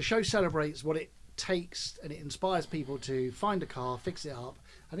celebrates what it takes, and it inspires people to find a car, fix it up,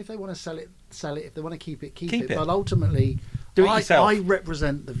 and if they want to sell it. If they want to keep it, keep it. But ultimately, do it yourself. I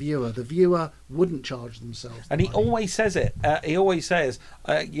represent the viewer. The viewer wouldn't charge themselves. And he always says it. He always says,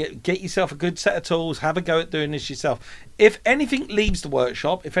 get yourself a good set of tools, have a go at doing this yourself. If anything leaves the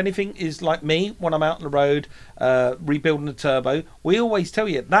workshop, if anything is like me when I'm out on the road rebuilding a turbo, we always tell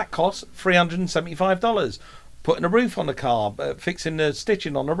you that costs $375. Putting a roof on the car, fixing the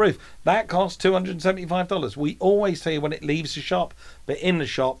stitching on the roof, that costs $275. We always tell you when it leaves the shop, but in the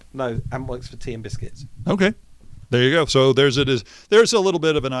shop, no, and works for tea and biscuits. Okay. There you go. So there's a little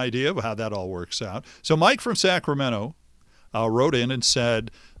bit of an idea of how that all works out. So Mike from Sacramento wrote in and said,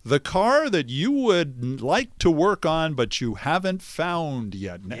 the car that you would like to work on but you haven't found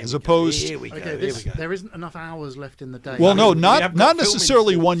yet, as opposed... Here we go. There isn't enough hours left in the day. Well, no, not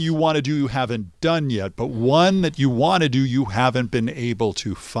necessarily one you want to do you haven't done yet, but one that you want to do you haven't been able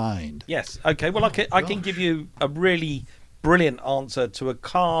to find. Yes. Okay. Well, I can give you a really brilliant answer to a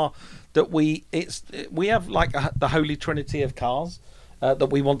car that we have like the holy trinity of cars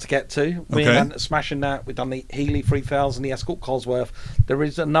that we want to get to. We're smashing that. We've done the Healy 3000, the Escort Cosworth. There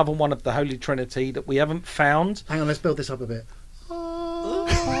is another one of the holy trinity that we haven't found. Hang on, let's build this up a bit.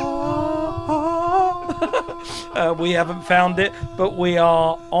 We haven't found it, but we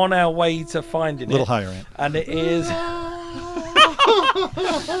are on our way to finding it. A little higher, Ant. And it is...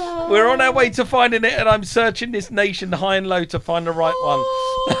 We're on our way to finding it, and I'm searching this nation high and low to find the right one.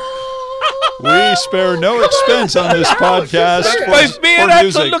 We spare no expense on this podcast. Both me and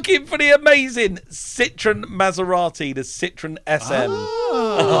Ant are looking for the amazing Citroen Maserati, the Citroen SM.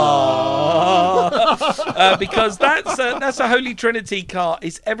 Because that's a holy trinity car.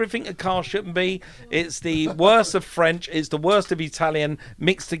 It's everything a car shouldn't be. It's the worst of French. It's the worst of Italian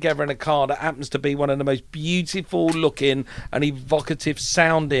mixed together in a car that happens to be one of the most beautiful looking and evocative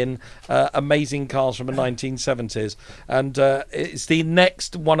sounding amazing cars from the 1970s. And it's the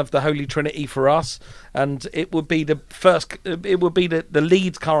next one of the holy trinity for us, and it would be the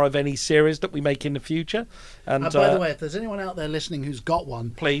lead car of any series that we make in the future. And by the way, if there's anyone out there listening who's got one,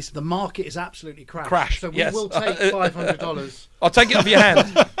 please, the market is absolutely crashed. So we will take $500. I'll take it off your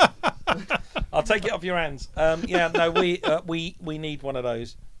hands. I'll take it off your hands. We need one of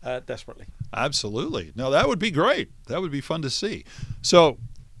those desperately. Absolutely. No, that would be great. That would be fun to see. So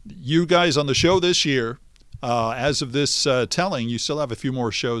you guys on the show this year, as of this telling, you still have a few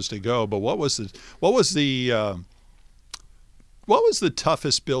more shows to go. But what was the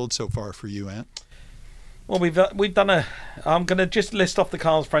toughest build so far for you, Ant? Well, we've done I'm going to just list off the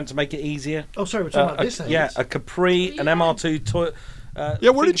cars, Frank, to make it easier. Oh, sorry, we're talking about this. A Capri, an MR2.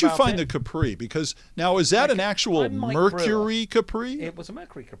 Where did you find the Capri? Because now is that an actual Mercury Capri? It was a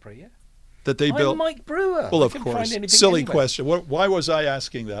Mercury Capri, yeah. That they built. I'm Mike Brewer. Well, of course. Silly question. Why was I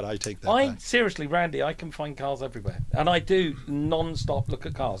asking that? I take that back. Seriously, Randy, I can find cars everywhere. And I do non-stop look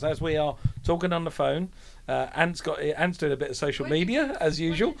at cars. As we are talking on the phone, Ant's doing a bit of social media, as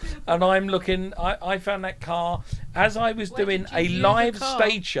usual. And I'm looking, I found that car as I was doing a live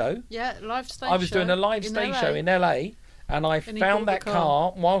stage show. Yeah, live stage show. I was doing a live stage show in LA. And I found that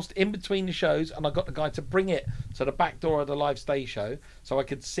car whilst in between the shows, and I got the guy to bring it to the back door of the live stage show so I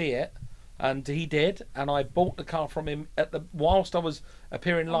could see it. And he did, and I bought the car from him whilst I was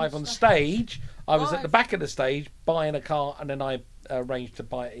appearing live on stage. I was at the back of the stage buying a car, and then I arranged to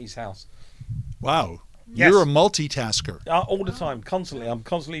buy it at his house. Wow. Yes. You're a multitasker. All the time, constantly. I'm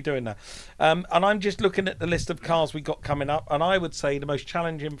constantly doing that. And I'm just looking at the list of cars we got coming up, and I would say the most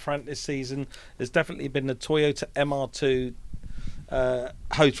challenging front this season has definitely been the Toyota MR2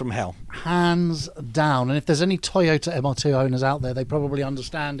 hose from hell. Hands down. And if there's any Toyota MR2 owners out there, they probably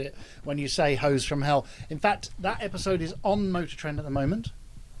understand it when you say hose from hell. In fact, that episode is on Motor Trend at the moment.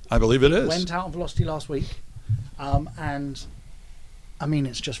 I believe it is. Went out on Velocity last week. And I mean,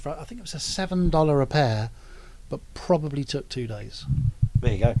 it's just I think it was a $7 repair, but probably took 2 days.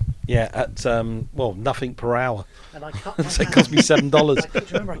 There you go. Yeah, at nothing per hour. And I cut my so it cost me $7. Do you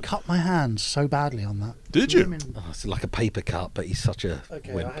remember I cut my hand so badly on that? Did you? It's like a paper cut, but he's such a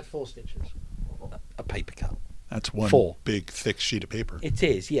wimp. I had 4 stitches. A paper cut. That's one big thick sheet of paper. It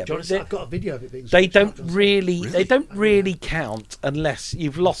is, yeah. But I've got a video of it being. They don't really count unless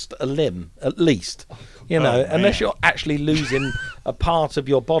you've lost a limb, at least. Unless you're actually losing a part of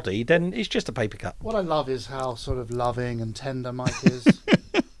your body, then it's just a paper cut. What I love is how sort of loving and tender Mike is.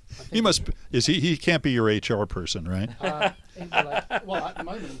 He can't be your HR person, right? At the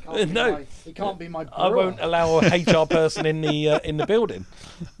moment he can't be my brewer. I won't allow a HR person in the building.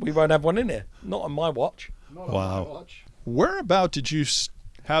 We won't have one in here. Not on my watch. Not on my watch. Whereabout did you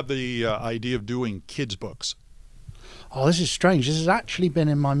have the idea of doing kids' books? Oh, this is strange. This has actually been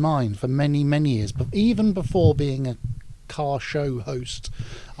in my mind for many, many years. But even before being a car show host,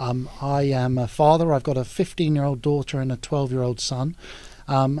 I am a father. I've got a 15-year-old daughter and a 12-year-old son.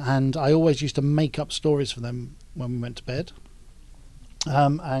 And I always used to make up stories for them when we went to bed.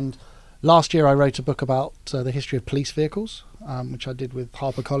 And last year I wrote a book about the history of police vehicles, which I did with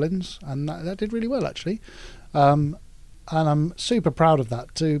HarperCollins, and that did really well, actually. And I'm super proud of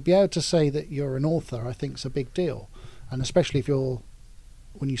that. To be able to say that you're an author, I think, is a big deal. And especially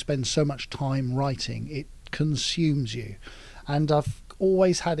when you spend so much time writing, it consumes you. And I've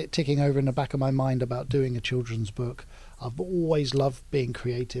always had it ticking over in the back of my mind about doing a children's book. I've always loved being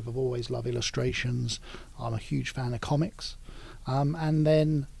creative. I've always loved illustrations. I'm a huge fan of comics. And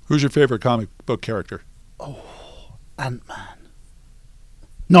then... Who's your favorite comic book character? Oh, Ant-Man.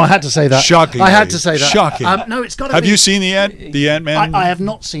 No, I had to say that. Shocking. I had to say that. Shocking. No, it's got to Have be... you seen the Ant-Man? I have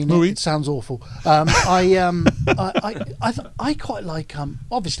not seen movie? It. It sounds awful. I quite like...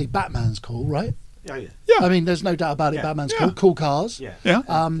 obviously, Batman's cool, right? Yeah. I mean, there's no doubt about it. Yeah. Batman's cool. Cool cars. Yeah.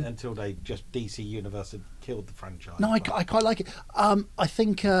 Until they just DC Universe had killed the franchise. No, I quite like it.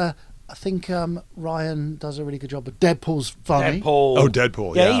 I think Ryan does a really good job. But Deadpool's funny.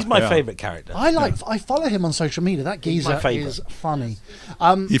 Deadpool. Yeah, he's my favourite character. I follow him on social media. That geezer is funny.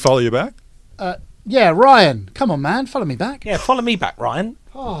 He follow you back? Yeah, Ryan. Come on, man. Follow me back. Yeah, follow me back, Ryan.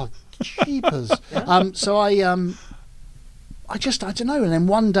 Oh, jeepers. So I don't know. And then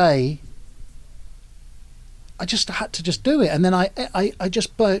one day, I just had to just do it, and then I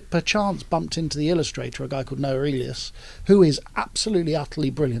just perchance bumped into the illustrator, a guy called Noah Elias, who is absolutely utterly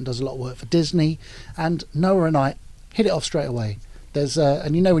brilliant, does a lot of work for Disney, and Noah and I hit it off straight away. There's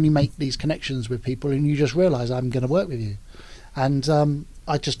and when you make these connections with people, and you just realise I'm going to work with you, and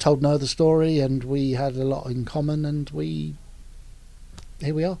I just told Noah the story, and we had a lot in common, and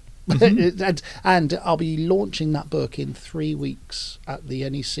here we are. Mm-hmm. and I'll be launching that book in 3 weeks at the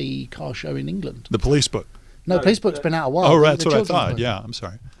NEC car show in England. The police book. No, police book's been out a while. Oh, right, that's what I thought. Yeah, I'm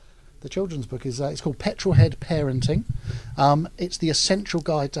sorry. The children's book is it's called Petrolhead Parenting. It's the essential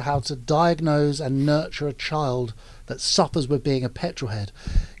guide to how to diagnose and nurture a child that suffers with being a petrolhead.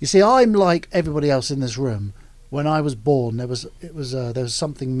 You see, I'm like everybody else in this room. When I was born, there was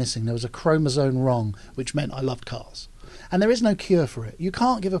something missing. There was a chromosome wrong, which meant I loved cars. And there is no cure for it. You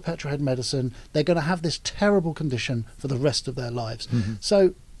can't give a petrolhead medicine. They're going to have this terrible condition for the rest of their lives. Mm-hmm.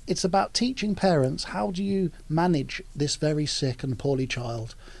 So it's about teaching parents, how do you manage this very sick and poorly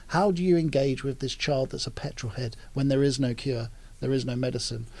child? How do you engage with this child that's a petrolhead when there is no cure, there is no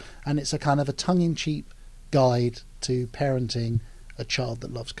medicine? And it's a kind of a tongue-in-cheek guide to parenting a child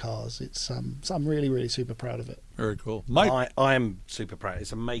that loves cars. It's I'm really, really super proud of it. Very cool. Mike, I am super proud.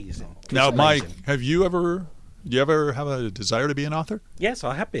 It's amazing. Mike, do you ever have a desire to be an author? Yes,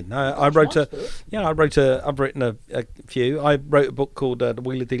 I have been. I've written a few. I wrote a book called The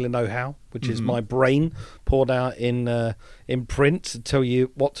Wheeler Dealer Know-How, which is my brain poured out in print to tell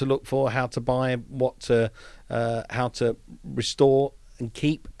you what to look for, how to buy, how to restore and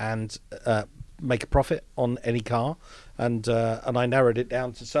keep and make a profit on any car. And I narrowed it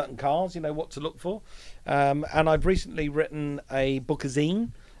down to certain cars, what to look for. And I've recently written a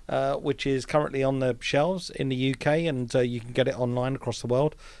book-a-zine, which is currently on the shelves in the UK, and you can get it online across the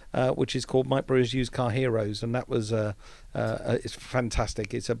world, which is called Mike Brewer's Used Car Heroes, and that was it's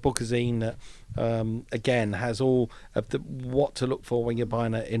fantastic. It's a bookazine that again has all of the what to look for when you're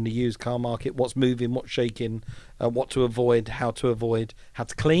buying it in the used car market, what's moving, what's shaking, what to avoid, how to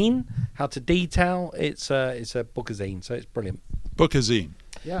clean, how to detail. It's a bookazine, so it's brilliant. Bookazine.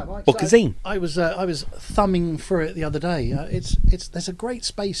 Yeah, right. Bookazine. I was thumbing through it the other day. There's a great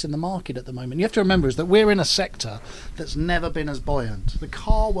space in the market at the moment. You have to remember is that we're in a sector that's never been as buoyant. The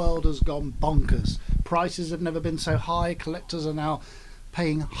car world has gone bonkers. Prices have never been so high. Collectors are now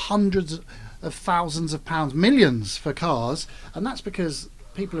paying hundreds of thousands of pounds, millions for cars, and that's because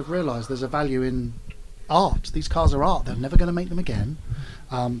people have realised there's a value in art. These cars are art. They're never going to make them again.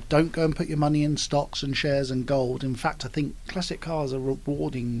 Don't go and put your money in stocks and shares and gold. In fact, I think classic cars are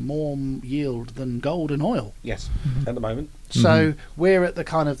rewarding more yield than gold and oil. Yes, at the moment. So we're at the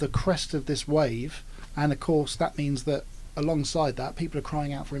kind of the crest of this wave, and of course that means that alongside that, people are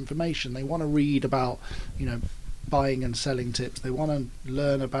crying out for information. They want to read about, buying and selling tips. They want to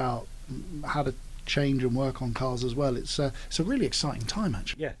learn about how to change and work on cars as well. It's a really exciting time,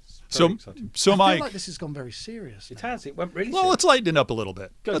 actually. Yes. So I Mike, feel like this has gone very serious. It has. It went really. well, serious. let's lighten it up a little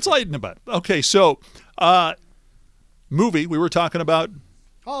bit. Okay, so movie we were talking about.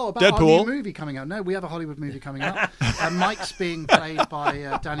 Oh, about Deadpool. our new movie coming out. No, we have a Hollywood movie coming out. Mike's being played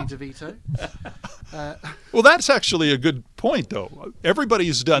by Danny DeVito. Well, that's actually a good point, though.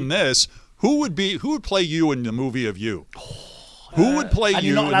 Everybody's done this. Who would play you in the movie of you? Who would play and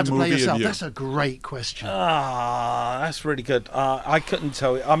you you're not allowed in to the play movie yourself. of you? That's a great question. That's really good. I couldn't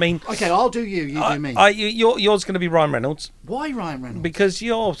tell you. I mean, Okay, I'll do you. You do me. yours going to be Ryan Reynolds Why Ryan Reynolds? because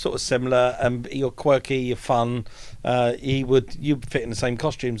you're sort of similar and you're quirky, you're fun. You'd fit in the same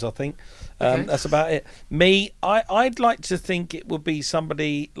costumes, I think. Okay. That's about it. Me, I'd like to think it would be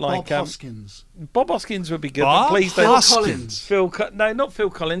somebody like Bob Hoskins. Bob Hoskins would be good. Bob But please Phil don't. Collins. No, not Phil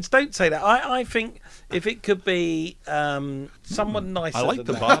Collins. Don't say that. I think if it could be someone nicer. I like than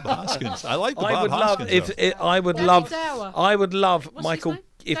the that. Bob Hoskins. I like the I Bob would Hoskins. love if though. it, I would Danny love Dower. I would love What's his Michael name?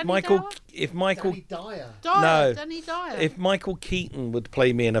 if Danny Michael Dower? if Michael Danny Dyer. No. Danny Dyer. if Michael Keaton would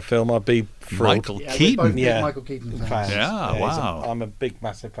play me in a film, I'd be thrilled. Michael Yeah, we're both Keaton. big Yeah. Michael Keaton fans. Fans. Yeah, he's wow. I'm a big,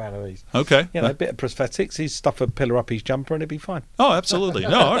 massive fan of his. Okay. A bit of prosthetics. He'd stuff a pillar up his jumper and it'd be fine. Oh, absolutely.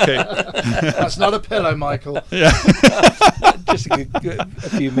 No, okay. That's not a pillow, Michael. Just a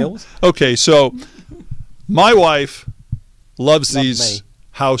few mils. Okay, so my wife loves Love these me.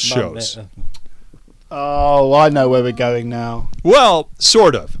 house shows. Oh, I know where we're going now. Well,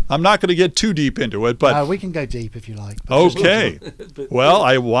 sort of. I'm not going to get too deep into it, but We can go deep if you like. but just- okay. Well,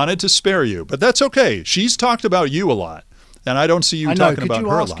 I wanted to spare you, but that's okay. She's talked about you a lot, and I don't see you I know. talking Could about you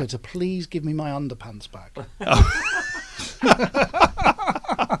her a ask her lot. to please give me my underpants back?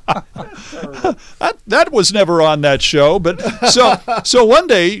 That was never on that show, but so one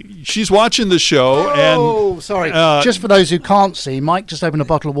day she's watching the show and Oh, sorry. Just for those who can't see, Mike just opened a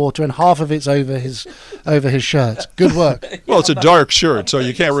bottle of water and half of it's over his shirt. Good work. well, it's a dark shirt, so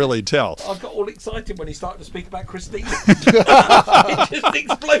you can't really tell. I got all excited when he started to speak about Christine. It just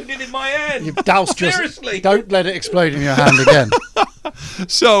exploded in my hand. You've doused Seriously. Don't let it explode in your hand again.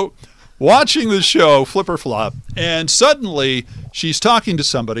 So, watching the show, Flip or Flop, and suddenly she's talking to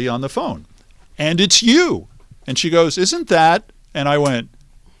somebody on the phone, and it's you. And she goes, "Isn't that?" And I went,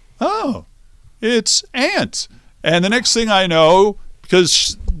 "Oh, it's Ant." And the next thing I know,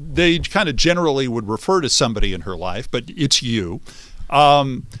 because they kind of generally would refer to somebody in her life, but it's you.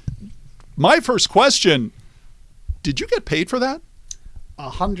 My first question, did you get paid for that?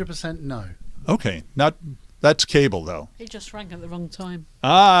 100% no. Okay, that's cable though. He just rang at the wrong time.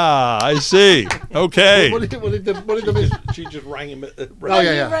 Ah, I see. Okay. What did the She just rang him at the Oh,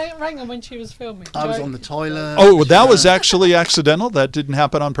 yeah. He rang her when she was filming. I was on the toilet. Oh, well, that was actually accidental? That didn't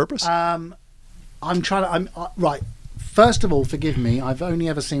happen on purpose? Right. First of all, forgive me. I've only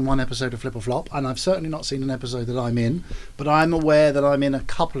ever seen one episode of Flip or Flop, and I've certainly not seen an episode that I'm in. But I'm aware that I'm in a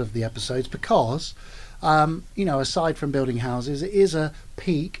couple of the episodes because, aside from building houses, it is a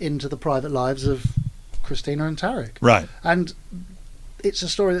peek into the private lives of Christina and Tarek. Right. And it's a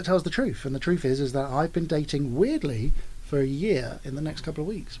story that tells the truth. And the truth is that I've been dating weirdly for a year in the next couple of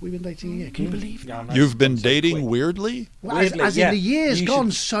weeks. We've been dating a year. Can you believe that? You've been dating weirdly? Well, Weirdly, as yeah. in the year's You gone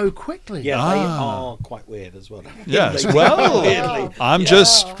should- so quickly. Yeah, Ah. they are quite weird as well. Yes. They- Well, weirdly. I'm Yeah.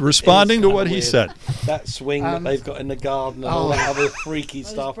 just responding to It's what kinda he weird. said. That swing that they've got in the garden and all that other freaky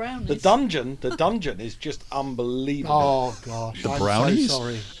Those stuff. brownies. The dungeon is just unbelievable. Oh gosh, The I'm brownies? so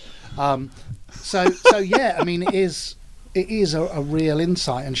sorry. So yeah, I mean it is a real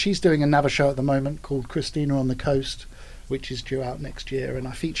insight, and she's doing another show at the moment called Christina on the Coast, which is due out next year, and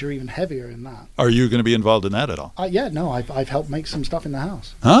I feature even heavier in that. Are you going to be involved in that at all? I've helped make some stuff in the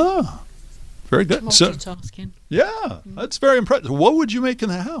house. Ah, very good. So, Multitasking. yeah, that's very impressive. What would you make in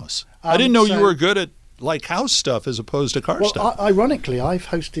the house? I didn't know you so- were good at like house stuff as opposed to car Well, stuff. ironically, I've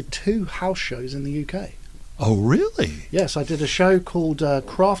hosted 2 house shows in the UK. Oh, really? Yes, I did a show called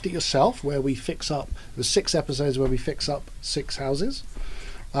Craft It Yourself, where we fix up. There's 6 episodes where we fix up 6 houses,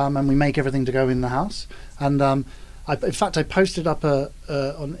 and we make everything to go in the house. And in fact, I posted up on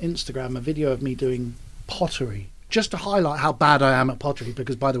Instagram a video of me doing pottery, just to highlight how bad I am at pottery.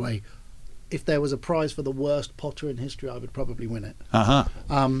 Because, by the way, if there was a prize for the worst potter in history, I would probably win it.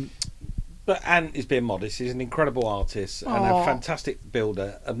 But Ant is being modest. He's an incredible artist and a fantastic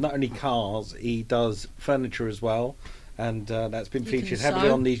builder of not only cars, he does furniture as well. And that's been He can featured heavily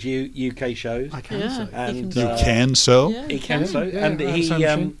sew. on these UK shows. I can Yeah. say. He And You can sew? Yeah, he can sew. Yeah, And yeah, he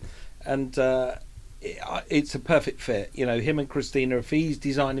sewing machine. it's a perfect fit. You know, him and Christina, if he's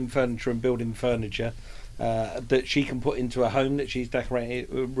designing furniture and building furniture that she can put into a home that she's decorating,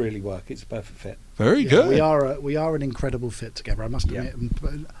 it would really work. It's a perfect fit. Very Yeah, good. we are an incredible fit together. I must admit.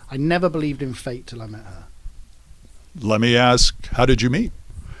 I never believed in fate till I met her. Let me ask, how did you meet?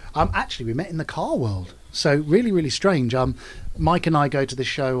 Actually, we met in the car world. So really, really strange. Mike and I go to this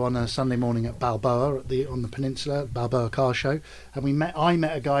show on a Sunday morning at Balboa on the peninsula, Balboa Car Show, and I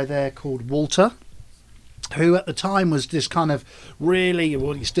met a guy there called Walter, who at the time was this kind of really,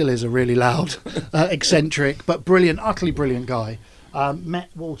 well, he still is a really loud, eccentric, but brilliant, utterly brilliant guy. Met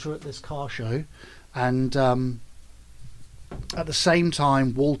Walter at this car show, and at the same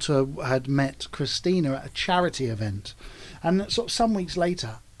time, Walter had met Christina at a charity event. And sort of some weeks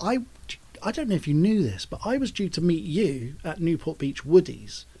later, I don't know if you knew this, but I was due to meet you at Newport Beach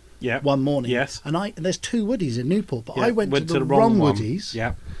Woodies one morning. Yes. And there's 2 Woodies in Newport, but Yeah, I went to the wrong one. Woodies.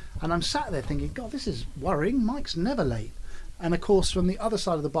 Yeah. And I'm sat there thinking, God, this is worrying. Mike's never late. And of course, from the other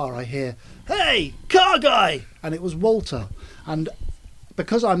side of the bar, I hear, "Hey, car guy!" And it was Walter. And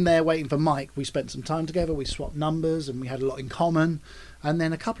because I'm there waiting for Mike, we spent some time together. We swapped numbers and we had a lot in common. And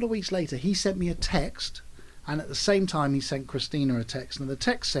then a couple of weeks later, he sent me a text. And at the same time, he sent Christina a text. And the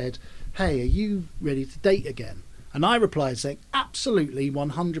text said, "Hey, are you ready to date again?" And I replied saying, "Absolutely,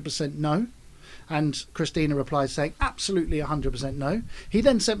 100% no." And Christina replied saying, "Absolutely, 100% no." He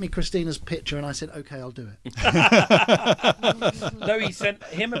then sent me Christina's picture and I said, "Okay, I'll do it." No, he sent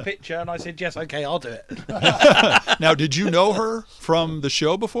him a picture and I said, "Yes, okay, I'll do it." Now, did you know her from the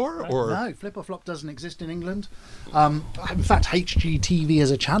show before? Or No, Flip or Flop doesn't exist in England. In fact, HGTV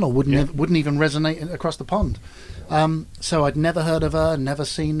as a channel wouldn't even resonate across the pond. So I'd never heard of her, never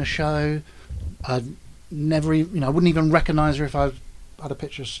seen the show. I'd never, I wouldn't even recognise her if I had a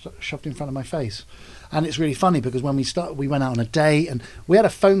picture shoved in front of my face. And it's really funny because when we went out on a date and we had a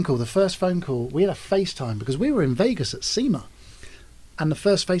phone call. The first phone call, we had a FaceTime because we were in Vegas at SEMA, and the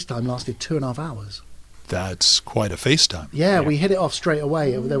first FaceTime lasted 2.5 hours. That's quite a FaceTime. Yeah, we hit it off straight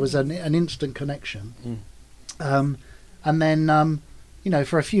away. There was an instant connection. And then,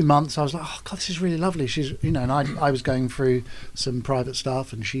 for a few months, I was like, "Oh God, this is really lovely." She's, and I was going through some private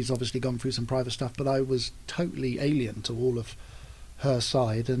stuff, and she's obviously gone through some private stuff, but I was totally alien to all of her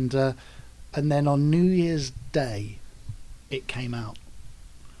side. And then on New Year's Day, it came out,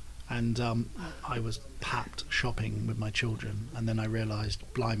 and I was packed shopping with my children, and then I realised,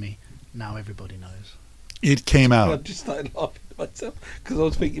 blimey, now everybody knows. It came I out. just started laughing at myself because I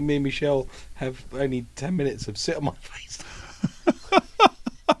was thinking me and Michelle have only 10 minutes of sit on my face.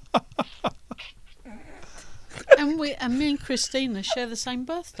 And me and Christina share the same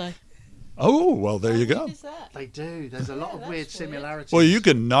birthday. Oh, well, there you How go. weird is that? They do. There's a lot of that's weird weird. similarities. Well, you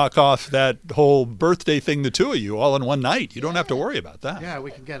can knock off that whole birthday thing, the 2 of you, all in one night. You don't have to worry about that. Yeah, we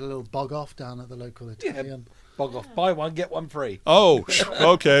can get a little bog off down at the local Italian. Bog off. Buy one, get one free. Oh,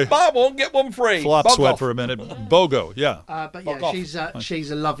 okay. Buy one, get one free. Flop Bog sweat off. for a minute. BOGO, yeah. But Bog yeah, off. she's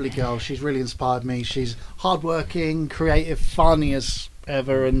a lovely girl. She's really inspired me. She's hardworking, creative, funny as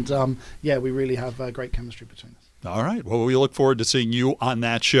ever, and we really have great chemistry between us. All right. Well, we look forward to seeing you on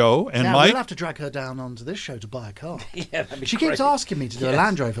that show. And Yeah, Mike, we'll have to drag her down onto this show to buy a car. Yeah, that'd be She great. keeps asking me to do a Yes.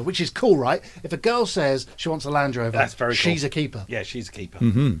 Land Rover, which is cool, right? If a girl says she wants a Land Rover, That's very cool. she's a keeper. Yeah, she's a keeper.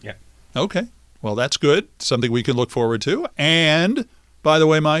 Mhm. Yeah. okay. Well, that's good. Something we can look forward to. And, by the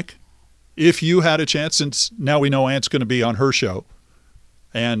way, Mike, if you had a chance, since now we know Ant's going to be on her show,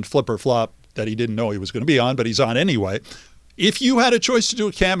 and Flip or Flop that he didn't know he was going to be on, but he's on anyway. If you had a choice to do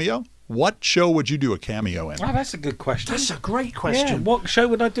a cameo, what show would you do a cameo in? Oh, that's a good question. That's a great Yeah, question. what show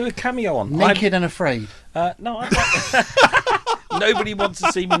would I do a cameo on? Naked and Afraid. No, nobody wants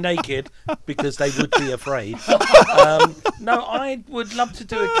to see me naked because they would be afraid. No, I would love to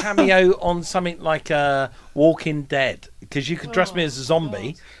do a cameo on something like Walking Dead, because you could dress me as a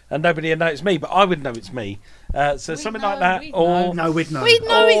zombie and nobody would know it's me, but I would know it's me. So something like that, or No, we'd know. We'd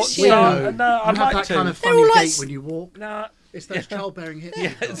know it's you. No, I'd You have like that to. kind of They're funny all like gait when you walk. No. It's those childbearing hips.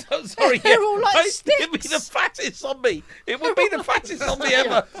 Yeah, you've got. sorry. They're all like It'd be the sticks. fattest zombie. It would be the fattest zombie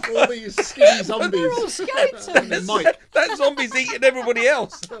ever. All these skinny zombies. They're all skeletons. Mike, That zombie's eating everybody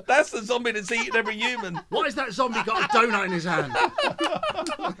else. That's the zombie that's eating every human. why has that zombie got a donut in his hand?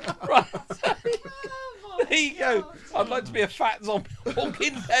 Right. There you go. I'd like to be a fat zombie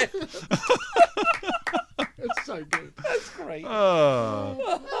walking dead. It's so good. That's great.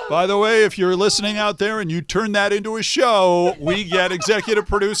 By the way, if you're listening out there and you turn that into a show, we get executive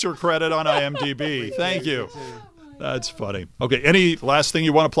producer credit on IMDb. Thank you. That's funny. Okay, any last thing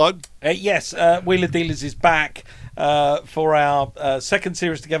you want to plug? Yes, Wheeler Dealers is back for our second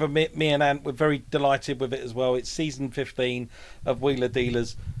series together. Me and Ant, we're very delighted with it as well. It's season 15 of Wheeler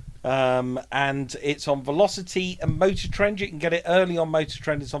Dealers. And it's on Velocity and Motor Trend. You can get it early on Motor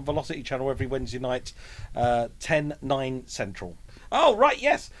Trend. It's on Velocity Channel every Wednesday night, 10/9 Central. Oh, right,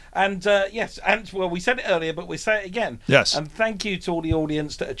 yes. And well, we said it earlier, but we say it again. Yes. And thank you to all the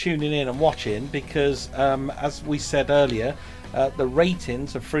audience that are tuning in and watching, because as we said earlier, the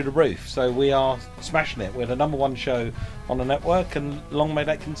ratings are through the roof. So we are smashing it. We're the #1 show on the network, and long may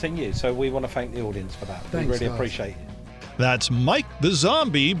that continue. So we want to thank the audience for that. Thanks, we really guys. appreciate it. That's Mike the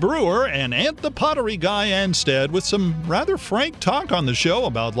Zombie Brewer and Ant the Pottery Guy Anstead with some rather frank talk on the show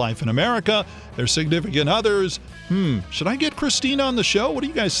about life in America, their significant others. Should I get Christina on the show? What do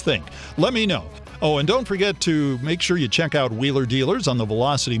you guys think? Let me know. Oh, and don't forget to make sure you check out Wheeler Dealers on the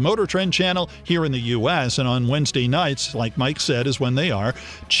Velocity Motor Trend channel here in the U.S. And on Wednesday nights, like Mike said, is when they are.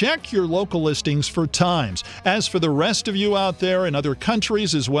 Check your local listings for times. As for the rest of you out there in other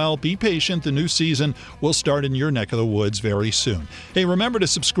countries as well, be patient. The new season will start in your neck of the woods very soon. Hey, remember to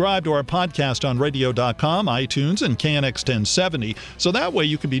subscribe to our podcast on radio.com, iTunes, and KNX 1070, so that way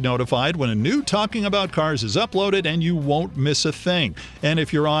you can be notified when a new Talking About Cars is uploaded and you won't miss a thing. And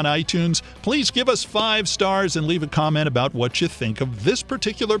if you're on iTunes, please give us 5 stars and leave a comment about what you think of this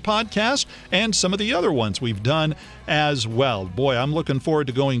particular podcast and some of the other ones we've done as well. Boy, I'm looking forward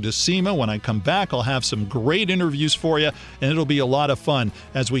to going to SEMA. When I come back, I'll have some great interviews for you, and it'll be a lot of fun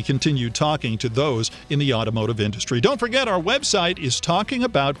as we continue talking to those in the automotive industry. Don't forget, our website is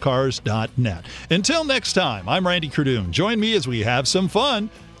talkingaboutcars.net. Until next time, I'm Randy Cardoon. Join me as we have some fun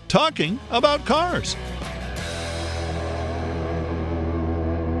talking about cars.